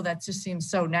like, oh, that just seems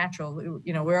so natural.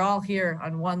 We're all here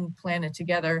on one planet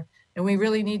together, and we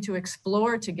really need to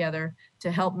explore together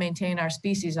to help maintain our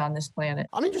species on this planet.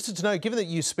 I'm interested to know, given that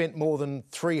you spent more than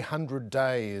 300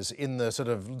 days in the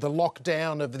the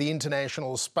lockdown of the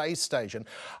International Space Station,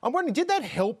 I'm wondering, did that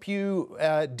help you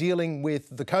dealing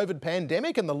with the COVID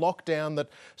pandemic and the lockdown that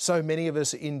so many of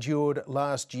us endured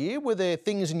last year? Were there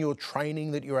things in your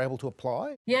training that you were able to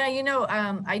apply? Yeah,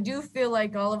 I do feel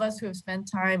like all of us who have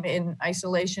spent time in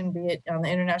isolation, be it on the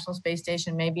International Space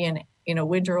Station, maybe in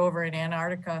winter over in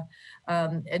Antarctica,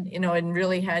 and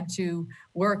really had to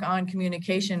work on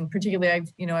communication. Particularly,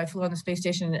 I flew on the space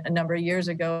station a number of years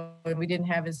ago, and we didn't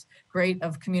have as great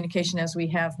of communication as we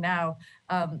have now.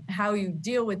 How you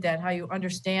deal with that, how you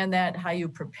understand that, how you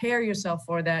prepare yourself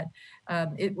for that,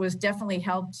 it was definitely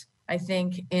helped, I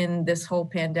think, in this whole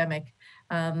pandemic.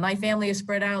 My family is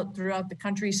spread out throughout the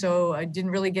country, so I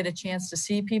didn't really get a chance to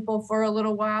see people for a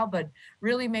little while, but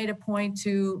really made a point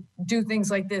to do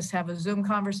things like this, have a Zoom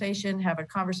conversation, have a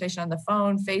conversation on the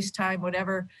phone, FaceTime,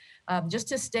 whatever, just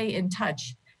to stay in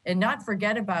touch and not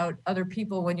forget about other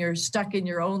people when you're stuck in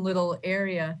your own little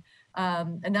area.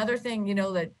 Another thing,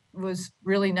 that was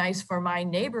really nice for my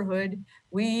neighborhood,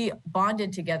 we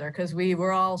bonded together because we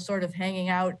were all sort of hanging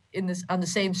out on the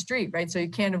same street, right? So you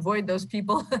can't avoid those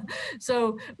people.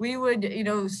 So we would,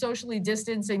 socially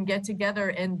distance and get together,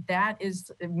 and that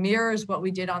mirrors what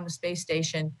we did on the space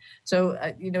station. So,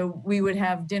 we would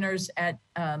have dinners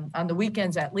on the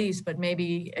weekends at least, but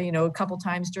maybe, a couple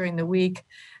times during the week.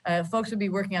 Folks would be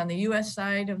working on the U.S.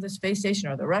 side of the space station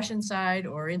or the Russian side,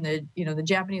 or in the, the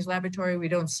Japanese laboratory. We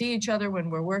don't see each other when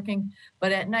we're working,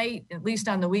 but at night, at least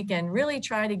on the weekend, really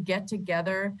try to get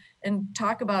together and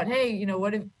talk about, hey,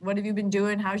 what have you been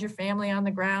doing? How's your family on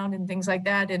the ground and things like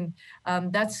that. And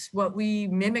that's what we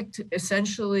mimicked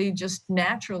essentially just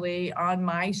naturally on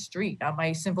my street, on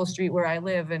my simple street where I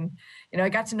live. And, I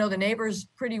got to know the neighbors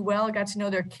pretty well. I got to know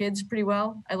their kids pretty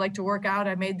well. I like to work out.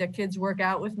 I made the kids work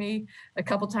out with me a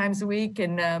couple times a week,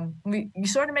 and you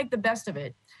sort of make the best of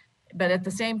it. But at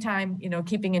the same time,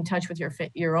 keeping in touch with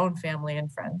your own family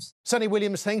and friends. Sonny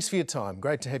Williams, thanks for your time.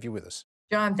 Great to have you with us.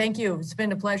 John, thank you. It's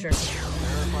been a pleasure.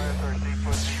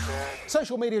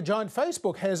 Social media giant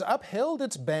Facebook has upheld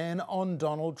its ban on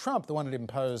Donald Trump, the one it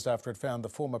imposed after it found the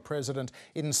former president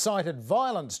incited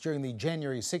violence during the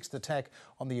January 6th attack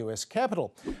on the US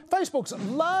Capitol. Facebook's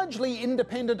largely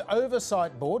independent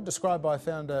oversight board, described by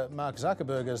founder Mark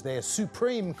Zuckerberg as their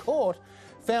Supreme Court,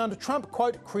 found Trump,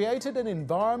 quote, created an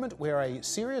environment where a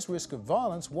serious risk of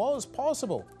violence was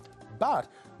possible. But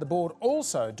the board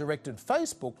also directed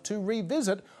Facebook to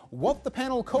revisit what the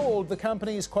panel called the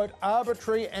company's, quote,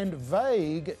 arbitrary and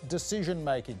vague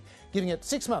decision-making, giving it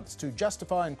 6 months to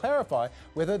justify and clarify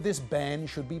whether this ban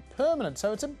should be permanent.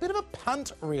 So it's a bit of a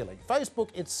punt, really.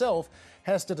 Facebook itself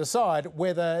has to decide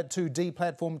whether to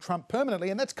deplatform Trump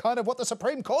permanently, and that's kind of what the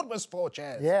Supreme Court was for,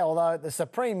 Chaz. Yeah, although the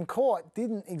Supreme Court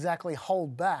didn't exactly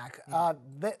hold back.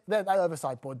 That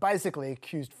oversight board basically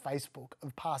accused Facebook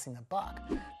of passing the buck.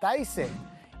 They said,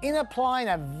 in applying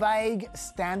a vague,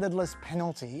 standardless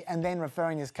penalty and then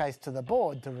referring this case to the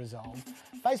board to resolve,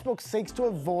 Facebook seeks to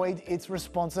avoid its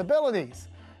responsibilities.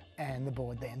 And the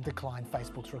board then declined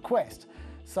Facebook's request.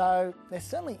 So they're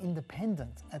certainly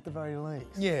independent at the very least.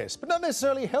 Yes, but not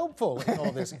necessarily helpful in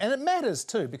all this. And it matters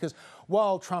too, because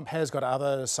while Trump has got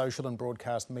other social and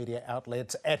broadcast media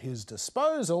outlets at his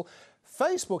disposal,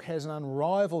 Facebook has an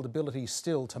unrivaled ability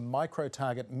still to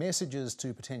micro-target messages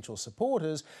to potential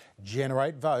supporters,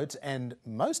 generate votes, and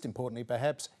most importantly,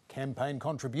 perhaps, campaign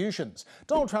contributions.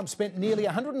 Donald Trump spent nearly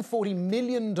 $140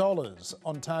 million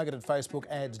on targeted Facebook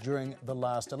ads during the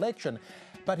last election,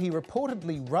 but he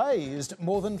reportedly raised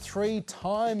more than 3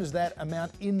 times that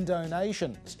amount in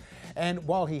donations. And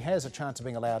while he has a chance of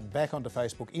being allowed back onto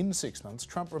Facebook in 6 months,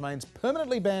 Trump remains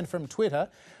permanently banned from Twitter,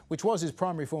 which was his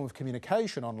primary form of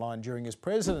communication online during his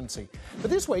presidency.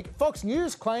 But this week, Fox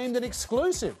News claimed an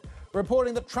exclusive,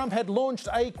 reporting that Trump had launched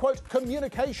a, quote,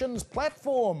 communications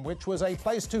platform, which was a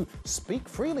place to speak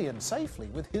freely and safely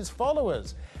with his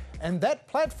followers. And that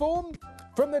platform,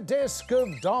 from the desk of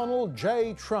Donald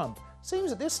J. Trump,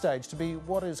 seems at this stage to be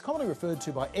what is commonly referred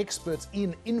to by experts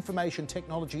in information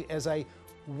technology as a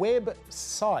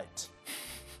website.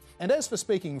 And as for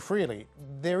speaking freely,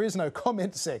 there is no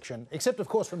comment section, except of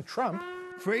course from Trump.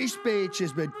 Free speech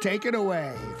has been taken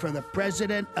away from the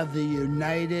President of the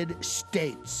United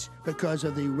States because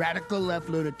of the radical left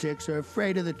lunatics who are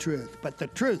afraid of the truth. But the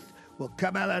truth will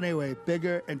come out anyway,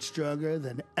 bigger and stronger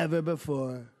than ever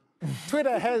before.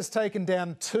 Twitter has taken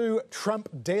down 2 Trump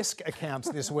desk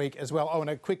accounts this week as well. Oh, and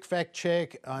a quick fact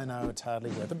check. I know it's hardly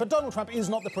worth it, but Donald Trump is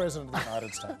not the President of the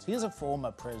United States. He is a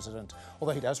former president,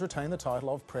 although he does retain the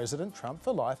title of President Trump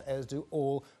for life, as do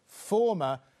all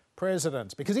former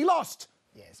presidents, because he lost.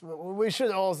 Yes, we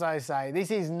should also say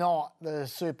this is not the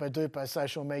super-duper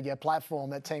social media platform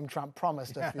that Team Trump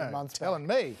promised a few months back. Telling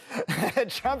me.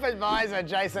 Trump advisor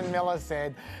Jason Miller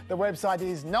said the website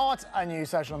is not a new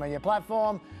social media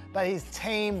platform, but his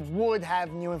team would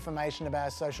have new information about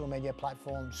a social media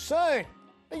platform soon.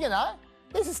 But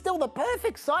This is still the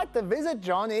perfect site to visit,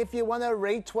 John, if you want to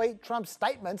retweet Trump's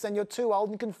statements and you're too old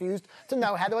and confused to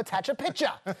know how to attach a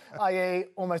picture, i.e.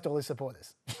 almost all his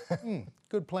supporters.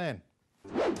 Good plan.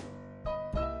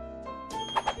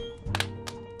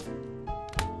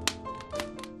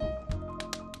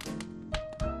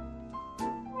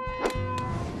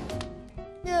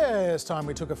 Yeah, it's time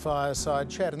we took a fireside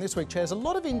chat, and this week, Chaz, a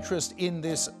lot of interest in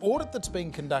this audit that's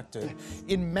being conducted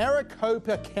in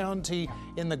Maricopa County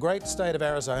in the great state of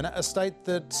Arizona, a state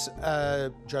that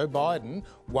Joe Biden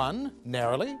won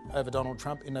narrowly over Donald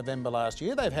Trump in November last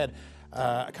year. They've had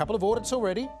a couple of audits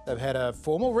already. They've had a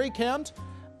formal recount,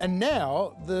 and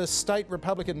now the state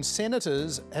Republican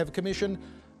senators have commissioned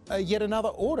yet another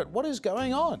audit. What is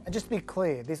going on? And just to be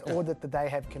clear, this audit that they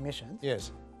have commissioned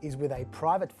is with a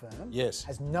private firm,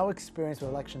 has no experience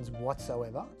with elections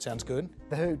whatsoever. Sounds good.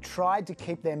 Who tried to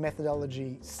keep their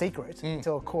methodology secret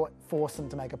until a court forced them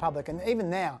to make it public. And even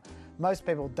now, most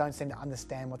people don't seem to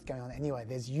understand what's going on anyway.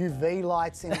 There's UV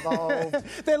lights involved.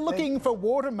 They're looking for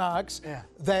watermarks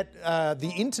that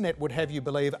the internet would have you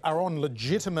believe are on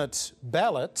legitimate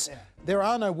ballots. There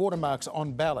are no watermarks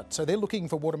on ballots, so they're looking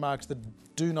for watermarks that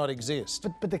do not exist.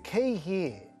 But the key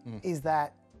here is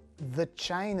that the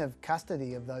chain of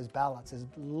custody of those ballots has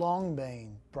long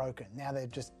been broken. Now they've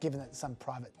just given it to some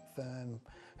private firm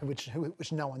which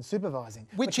no one's supervising.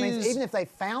 Which means even if they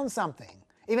found something,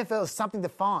 even if there was something to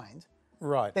find,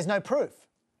 there's no proof.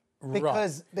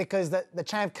 Because the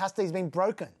chain of custody has been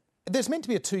broken. There's meant to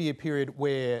be a 2-year period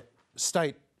where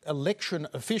state election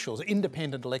officials,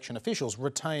 independent election officials,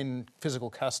 retain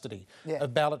physical custody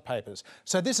of ballot papers.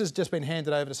 So this has just been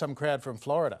handed over to some crowd from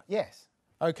Florida. Yes.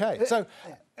 Okay, so...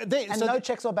 no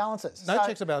checks or balances. No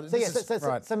checks or balances.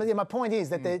 So my point is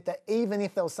that, that even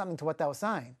if there was something to what they were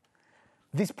saying,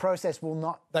 this process will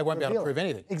not They won't be able to prove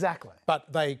anything. Exactly.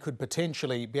 But they could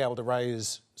potentially be able to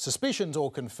raise suspicions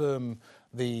or confirm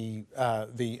the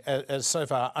as so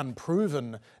far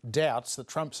unproven doubts that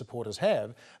Trump supporters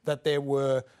have that there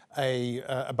were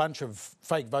a bunch of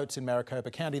fake votes in Maricopa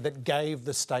County that gave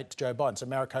the state to Joe Biden. So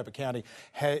Maricopa County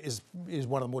is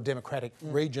one of the more democratic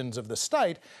regions of the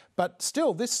state, but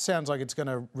still this sounds like it's going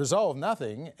to resolve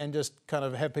nothing and just kind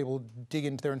of have people dig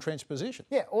into their entrenched position.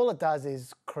 Yeah, all it does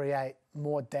is create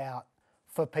more doubt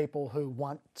for people who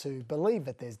want to believe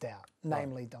that there's doubt,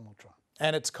 namely Donald Trump.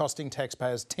 And it's costing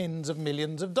taxpayers tens of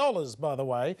millions of dollars, by the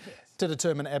way, to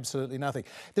determine absolutely nothing.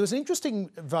 There was an interesting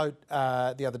vote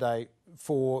the other day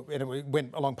and it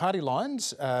went along party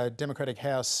lines. Democratic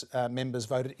House members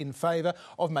voted in favour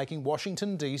of making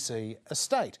Washington DC a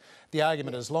state. The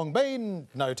argument has long been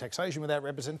no taxation without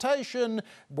representation.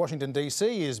 Washington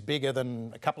DC is bigger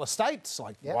than a couple of states,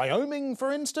 like Wyoming,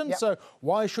 for instance. So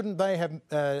why shouldn't they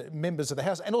have members of the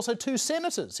House and also 2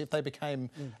 senators if they became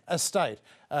a state?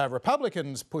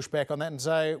 Republicans push back on that and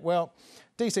say, well,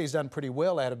 DC's done pretty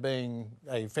well out of being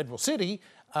a federal city.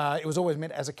 It was always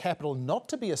meant as a capital not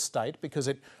to be a state because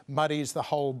it muddies the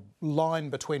whole line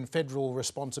between federal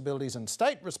responsibilities and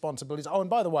state responsibilities. Oh, and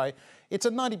by the way, it's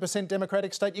a 90%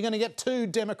 Democratic state. You're going to get 2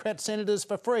 Democrat senators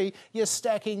for free. You're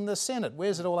stacking the Senate.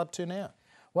 Where's it all up to now?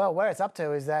 Well, where it's up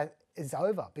to is that it's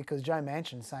over because Joe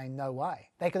Manchin's saying no way.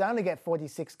 They could only get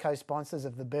 46 co-sponsors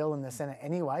of the bill in the Senate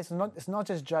anyway. So it's not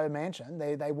just Joe Manchin.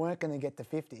 They weren't going to get to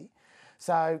 50.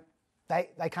 So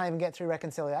they can't even get through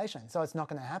reconciliation. So it's not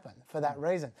going to happen for that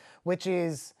reason, which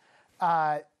is,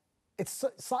 it's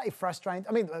slightly frustrating.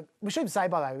 I mean, we should say,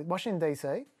 by the way, Washington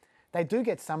DC, they do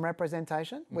get some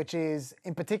representation, which is,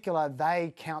 in particular,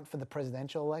 they count for the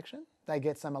presidential election. They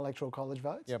get some electoral college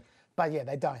votes. But yeah,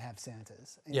 they don't have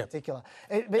senators in particular.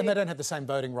 And they don't have the same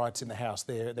voting rights in the House.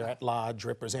 They're at-large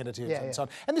representatives and so on.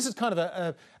 And this is kind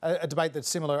of a debate that's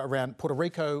similar around Puerto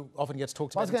Rico, often gets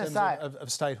talked about in terms of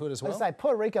statehood as well. I was going to say,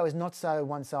 Puerto Rico is not so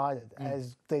one-sided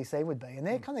as DC would be, and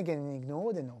they're kind of getting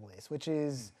ignored in all this, which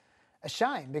is a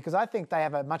shame because I think they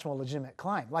have a much more legitimate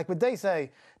claim. Like with DC,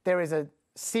 there is a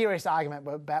serious argument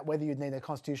about whether you'd need a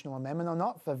constitutional amendment or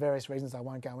not for various reasons I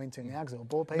won't go into now because it'll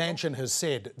bore people. Manchin has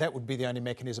said that would be the only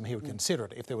mechanism he would consider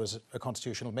it if there was a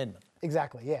constitutional amendment.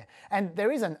 Exactly, yeah. And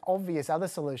there is an obvious other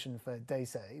solution for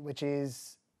DC, which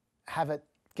is have it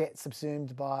get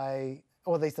subsumed by,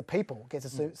 or at least the people get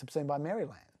subsumed by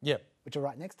Maryland, which are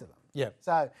right next to them.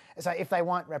 So if they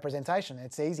want representation,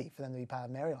 it's easy for them to be part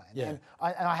of Maryland. And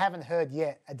I haven't heard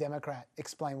yet a Democrat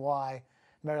explain why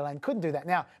Maryland couldn't do that.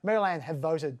 Now, Maryland have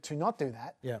voted to not do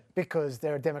that because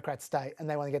they're a Democrat state and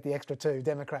they want to get the extra 2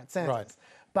 Democrat senators.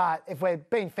 But if we're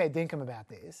being fair dinkum about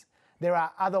this, there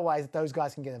are other ways that those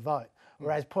guys can get a vote.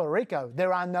 Whereas Puerto Rico,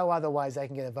 there are no other ways they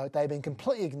can get a vote. They've been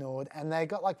completely ignored, and they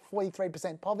got like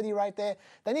 43% poverty rate there.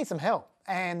 They need some help,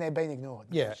 and they're being ignored.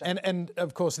 Yeah, and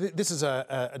of course, this is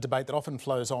a debate that often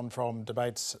flows on from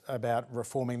debates about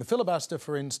reforming the filibuster,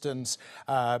 for instance,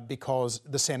 because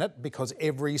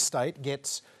every state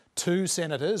gets 2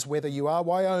 senators, whether you are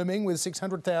Wyoming with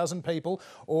 600,000 people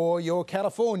or you're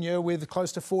California with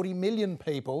close to 40 million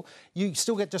people, you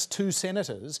still get just 2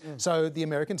 senators. So the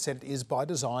American Senate is by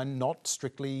design not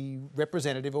strictly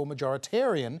representative or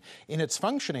majoritarian in its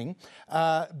functioning,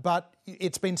 but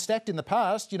it's been stacked in the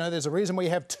past. You know, there's a reason we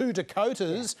have 2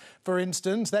 Dakotas, for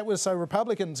instance. That was so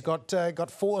Republicans got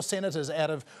 4 senators out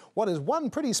of what is one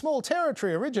pretty small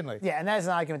territory originally. Yeah, and that's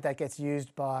an argument that gets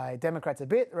used by Democrats a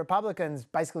bit. Republicans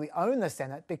basically own the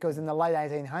Senate because in the late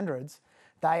 1800s,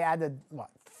 they added,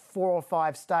 4 or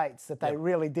 5 states that they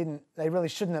really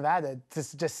shouldn't have added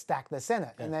to just stack the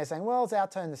Senate. And they're saying, well, it's our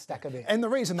turn to stack a bit. And the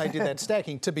reason they did that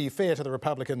stacking, to be fair to the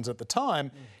Republicans at the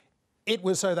time, it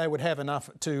was so they would have enough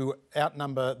to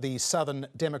outnumber the southern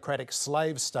democratic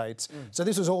slave states. So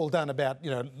this was all done about,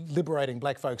 liberating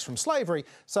black folks from slavery.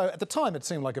 So at the time it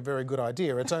seemed like a very good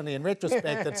idea. It's only in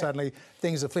retrospect that suddenly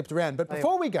things have flipped around. But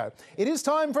before we go, it is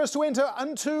time for us to enter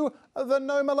into the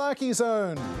no malarkey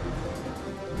zone.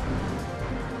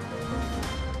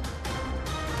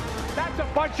 That's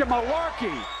a bunch of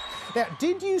malarkey. Now,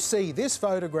 did you see this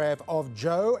photograph of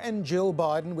Joe and Jill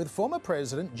Biden with former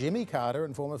President Jimmy Carter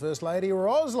and former First Lady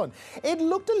Rosalind? It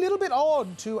looked a little bit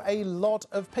odd to a lot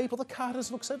of people. The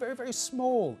Carters look so very, very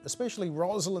small, especially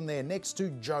Rosalind there next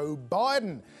to Joe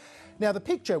Biden. Now, the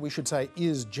picture, we should say,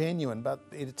 is genuine, but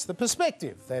it's the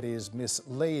perspective that is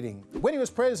misleading. When he was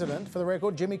president, for the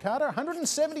record, Jimmy Carter,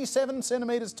 177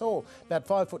 centimetres tall, about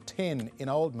 5'10" in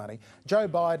old money. Joe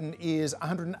Biden is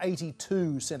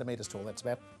 182 centimetres tall, that's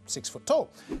about 6 foot tall.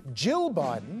 Jill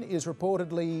Biden is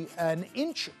reportedly an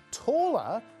inch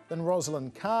taller than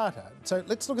Rosalind Carter. So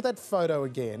let's look at that photo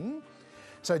again.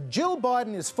 So Jill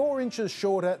Biden is 4 inches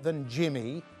shorter than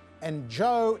Jimmy, and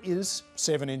Joe is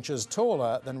 7 inches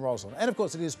taller than Rosalind. And of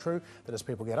course it is true that as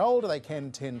people get older, they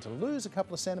can tend to lose a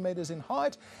couple of centimetres in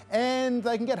height, and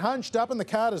they can get hunched up, and the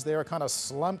Carters there are kind of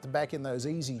slumped back in those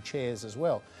easy chairs as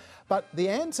well. But the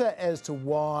answer as to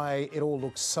why it all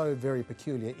looks so very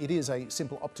peculiar, it is a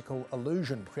simple optical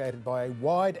illusion created by a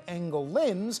wide-angle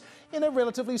lens in a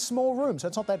relatively small room, so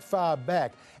it's not that far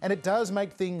back. And it does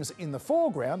make things in the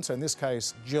foreground, so in this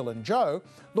case Jill and Joe,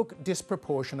 look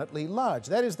disproportionately large.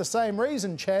 That is the same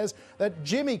reason, Chaz, that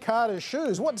Jimmy Carter's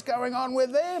shoes, what's going on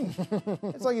with them?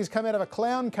 It's like he's come out of a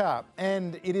clown car.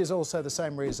 And it is also the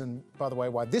same reason, by the way,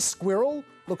 why this squirrel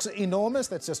looks enormous.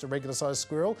 That's just a regular-sized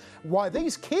squirrel. Why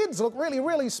these kids look really,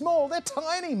 really small. They're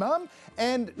tiny, Mum.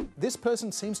 And this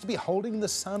person seems to be holding the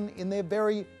sun in their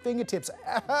very fingertips.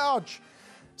 Ouch!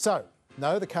 So,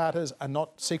 no, the Carters are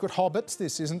not secret hobbits.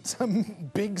 This isn't some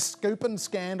big scoop and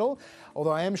scandal,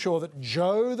 although I am sure that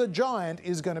Joe the Giant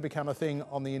is going to become a thing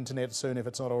on the internet soon if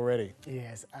it's not already.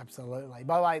 Yes, absolutely.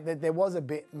 By the way, there was a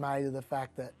bit made of the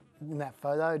fact that in that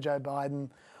photo, Joe Biden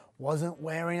wasn't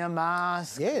wearing a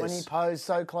mask when he posed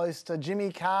so close to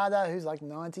Jimmy Carter, who's like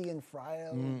 90 and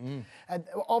frail. And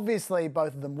obviously,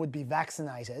 both of them would be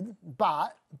vaccinated,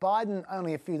 but Biden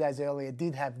only a few days earlier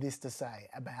did have this to say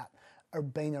about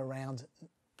being around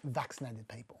vaccinated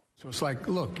people. So it's like,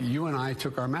 look, you and I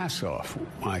took our masks off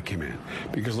when I came in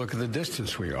because look at the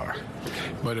distance we are.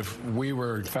 But if we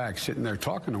were, in fact, sitting there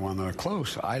talking to one another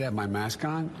close, I'd have my mask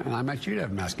on and I bet you'd have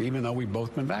a mask, even though we've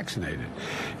both been vaccinated.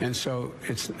 And so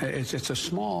it's a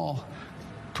small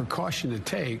precaution to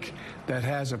take that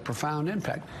has a profound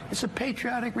impact. It's a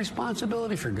patriotic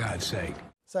responsibility, for God's sake.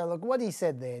 So look, what he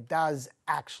said there does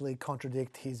actually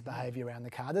contradict his behaviour around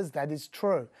the Carters. That is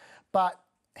true. But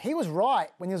he was right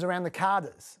when he was around the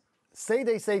Carters.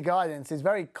 CDC guidance is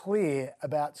very clear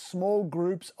about small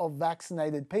groups of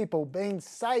vaccinated people being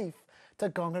safe to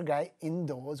congregate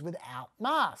indoors without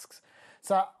masks.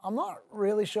 So I'm not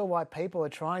really sure why people are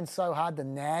trying so hard to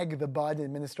nag the Biden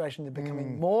administration to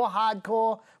becoming more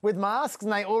hardcore with masks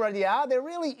than they already are. They're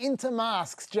really into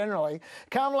masks generally.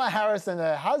 Kamala Harris and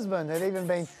her husband have even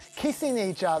been kissing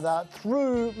each other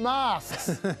through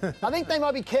masks. I think they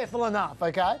might be careful enough,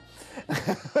 okay?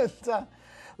 But,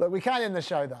 look, we can't end the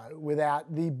show, though,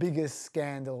 without the biggest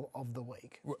scandal of the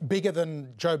week. Bigger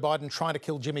than Joe Biden trying to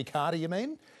kill Jimmy Carter, you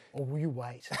mean? Oh, you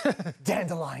wait.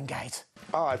 Dandelion Gate.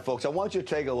 All right, folks, I want you to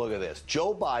take a look at this.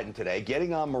 Joe Biden today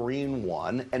getting on Marine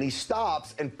One, and he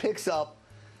stops and picks up,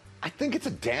 I think it's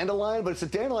a dandelion, but it's a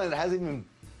dandelion that hasn't even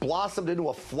blossomed into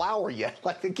a flower yet.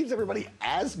 Like, it gives everybody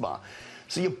asthma.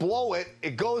 So you blow it,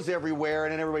 it goes everywhere,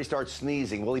 and then everybody starts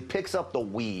sneezing. Well, he picks up the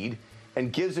weed.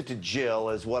 and gives it to Jill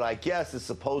as what I guess is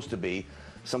supposed to be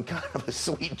some kind of a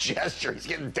sweet gesture. He's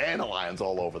getting dandelions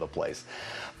all over the place.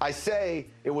 I say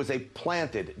it was a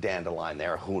planted dandelion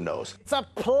there. Who knows? It's a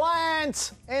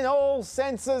plant in all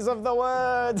senses of the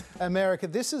word. America,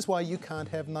 this is why you can't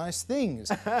have nice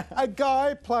things. A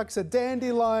guy plucks a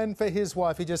dandelion for his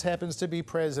wife. He just happens to be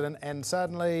president, and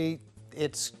suddenly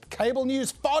it's cable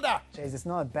news fodder. Jeez, it's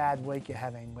not a bad week you're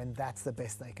having when that's the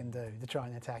best they can do to try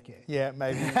and attack you. Yeah,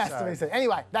 maybe It has to be said.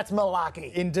 Anyway, that's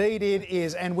malarkey. Indeed it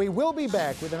is, and we will be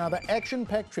back with another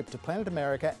action-packed trip to Planet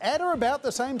America at or about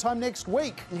the same time next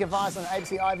week. You can find us on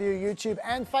ABC iView, YouTube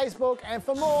and Facebook, and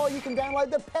for more you can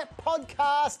download the PEP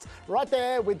podcast right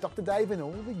there with Dr. Dave in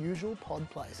all the usual pod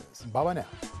places. Bye-bye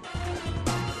now.